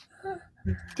 chicken.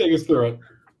 Take us through it.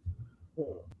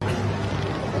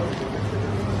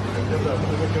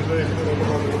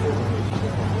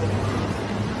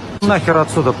 Нахер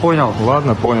отсюда, понял?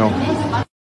 Ладно, понял.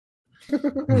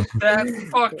 That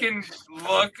fucking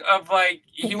look of like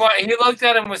he looked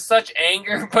at him with such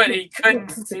anger, but he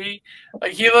couldn't see.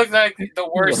 Like he looked like the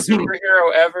worst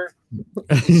superhero ever.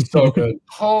 So good.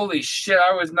 Holy shit!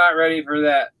 I was not ready for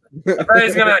that. I thought he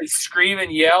was gonna like scream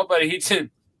and yell, but he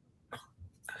didn't.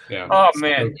 Yeah. Oh so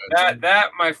man, good. that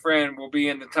my friend will be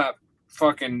in the top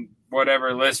fucking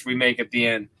whatever list we make at the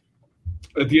end.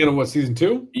 At the end of what, season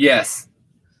 2? Yes.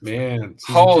 Man.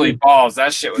 Holy 2. balls,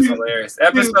 that shit was hilarious.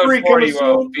 Episode 3 40 coming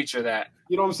will soon. feature that.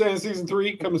 You know what I'm saying? Season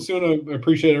 3 coming soon. I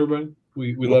appreciate everybody.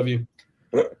 We love you.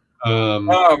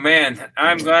 Oh man,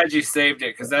 I'm glad you saved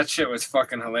it because that shit was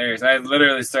fucking hilarious. I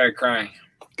literally started crying.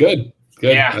 Good.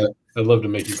 Yeah. I'd love to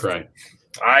make you cry.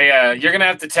 You're gonna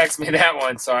have to text me that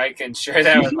one so I can share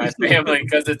that with my family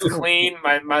because it's clean.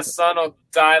 My son will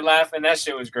die laughing. That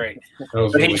shit was great,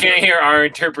 Was but he really can't hear our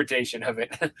interpretation of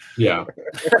it. Yeah.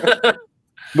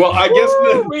 Well, I guess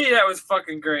that was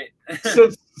fucking great.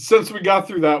 since we got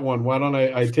through that one, why don't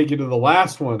I take you to the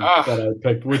last one Oh. that I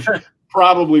picked, which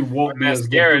probably won't be as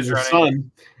good for Mascara's your running.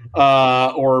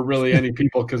 son or really any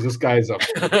people because this guy's a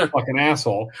fucking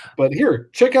asshole. But here,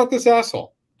 check out this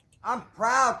asshole. I'm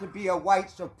proud to be a white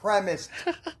supremacist.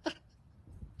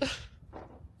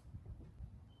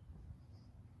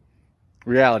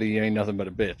 Reality ain't nothing but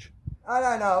a bitch. I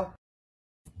don't know.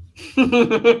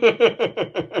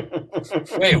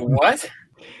 Wait, what?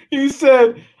 He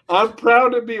said, "I'm proud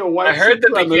to be a white." I heard the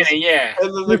supremacist." beginning, yeah.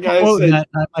 And then the guy Quote said, that,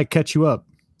 I might catch you up.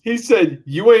 "He said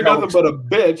you ain't nothing but a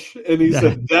bitch," and he Yeah.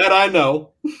 said, "That I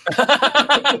know."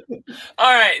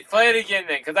 All right, play it again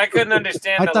then, because I couldn't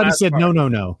understand. I the thought he last said part. no.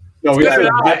 No, he So said, did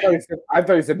I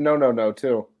thought he said no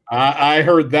too. I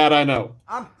heard that I know.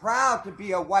 I'm proud to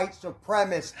be a white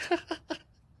supremacist.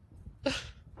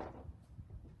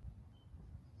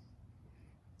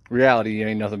 Reality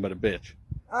ain't nothing but a bitch.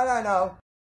 I don't know.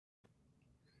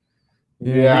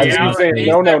 Yeah, he's saying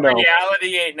no.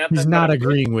 Reality ain't nothing. He's but not a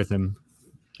agreeing with him.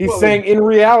 He's saying in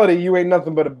reality you ain't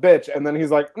nothing but a bitch, and then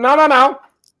he's like, no.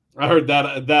 I heard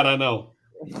that I know.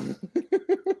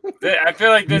 I feel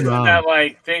like this Wow. is that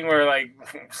like thing where like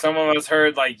some of us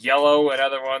heard like yellow and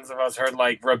other ones of us heard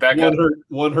like Rebecca.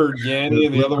 One heard Yanny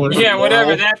and the other one. Yeah, heard whatever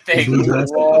Wall. that thing.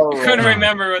 I couldn't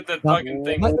remember what the fucking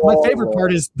thing My was. favorite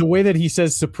part is the way that he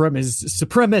says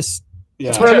supremacist.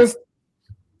 Yeah. Supremacist.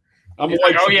 I'm He's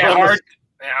like, like, oh yeah, supremacist.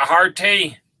 hard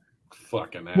T.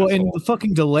 Fucking Well, asshole. and the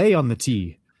fucking delay on the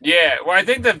T. Yeah, well, I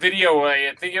think the video,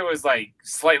 I think it was like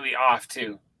slightly off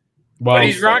too. Well, But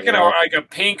he's rocking like a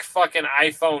pink fucking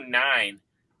iPhone 9.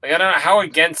 Like I don't know how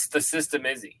against the system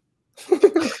is he.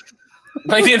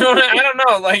 Like I don't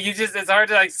know. Like it's hard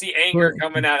to like see anger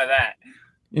coming out of that.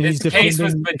 And His he's case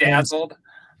was defending bedazzled.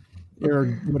 or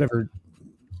whatever.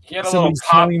 He had a little Somebody's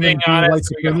pop telling him thing to be on it. white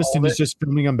So we could supremacist and hold he's it. just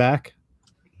filming him back.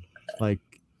 Like,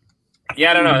 Yeah,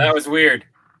 I don't know. That was weird.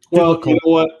 Well, you know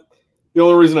what? The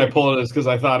only reason I pulled it is because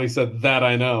I thought he said that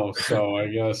I know. So I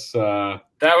guess That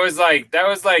was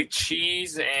like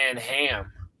cheese and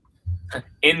ham,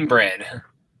 inbred.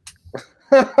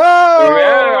 Yeah,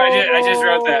 I just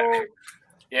wrote that.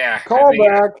 Yeah. Call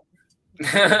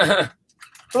back.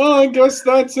 Oh, I guess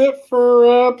that's it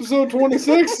for episode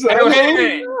 26. Wait a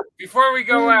minute. Before we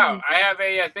go out, I have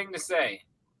a thing to say.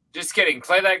 Just kidding.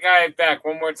 Play that guy back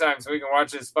one more time so we can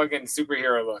watch his fucking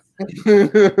superhero look.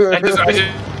 I just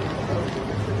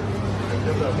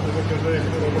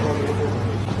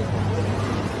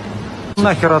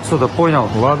Нахер отсюда, понял?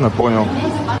 Ладно, понял.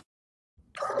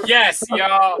 yes,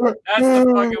 y'all. That's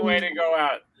the fucking way to go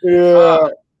out. Yeah.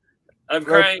 I'm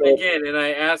crying again, and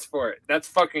I asked for it. That's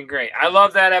fucking great. I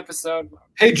love that episode.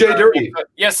 Hey, Jay Dirty.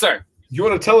 Yes, sir. You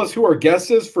want to tell us who our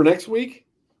guest is for next week?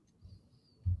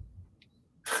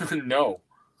 No.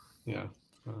 Yeah.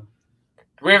 Do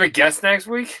we have a guest next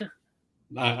week?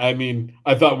 I mean,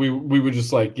 I thought we would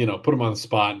just like, put him on the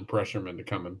spot and pressure him into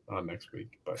coming on next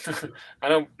week. But I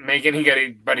don't make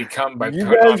anybody come by You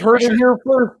putting on guys heard it pressure. here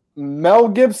first. Mel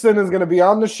Gibson is going to be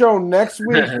on the show next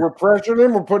week. We're pressuring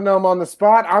him. We're putting him on the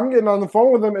spot. I'm getting on the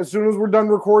phone with him as soon as we're done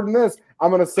recording this. I'm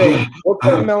going to say, what's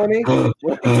up, Melanie?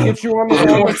 Let's get you on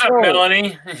the What's up, show.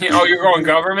 Melanie? Oh, you're going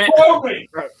government?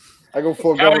 I go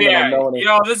full Hell government yeah. on Melanie.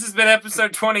 Yo, this has been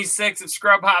episode 26 of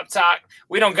Scrub Hop Talk.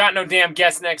 We don't got no damn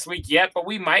guests next week yet, but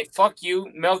we might. Fuck you,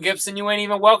 Mel Gibson. You ain't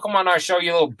even welcome on our show,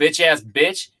 you little bitch-ass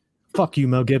bitch. fuck you,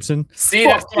 Mel Gibson. See,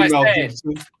 Fuck that's what you, I Mel said.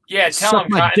 Gibson. Yeah, tell Suck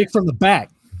him, my Cotton. dick from the back.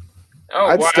 Oh,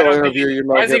 I'd why, still I don't interview think- you,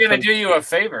 Mel why is he going to Gibson. do you a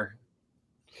favor?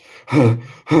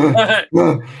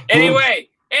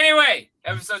 Anyway,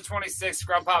 episode 26,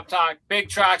 Scrub Hop Talk. Big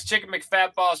Trox, Chicken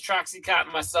McFatballs, Troxy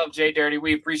Cotton, myself, Jay Dirty.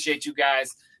 We appreciate you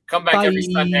guys. Come back every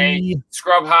Bye. Sunday.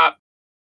 Scrub Hop.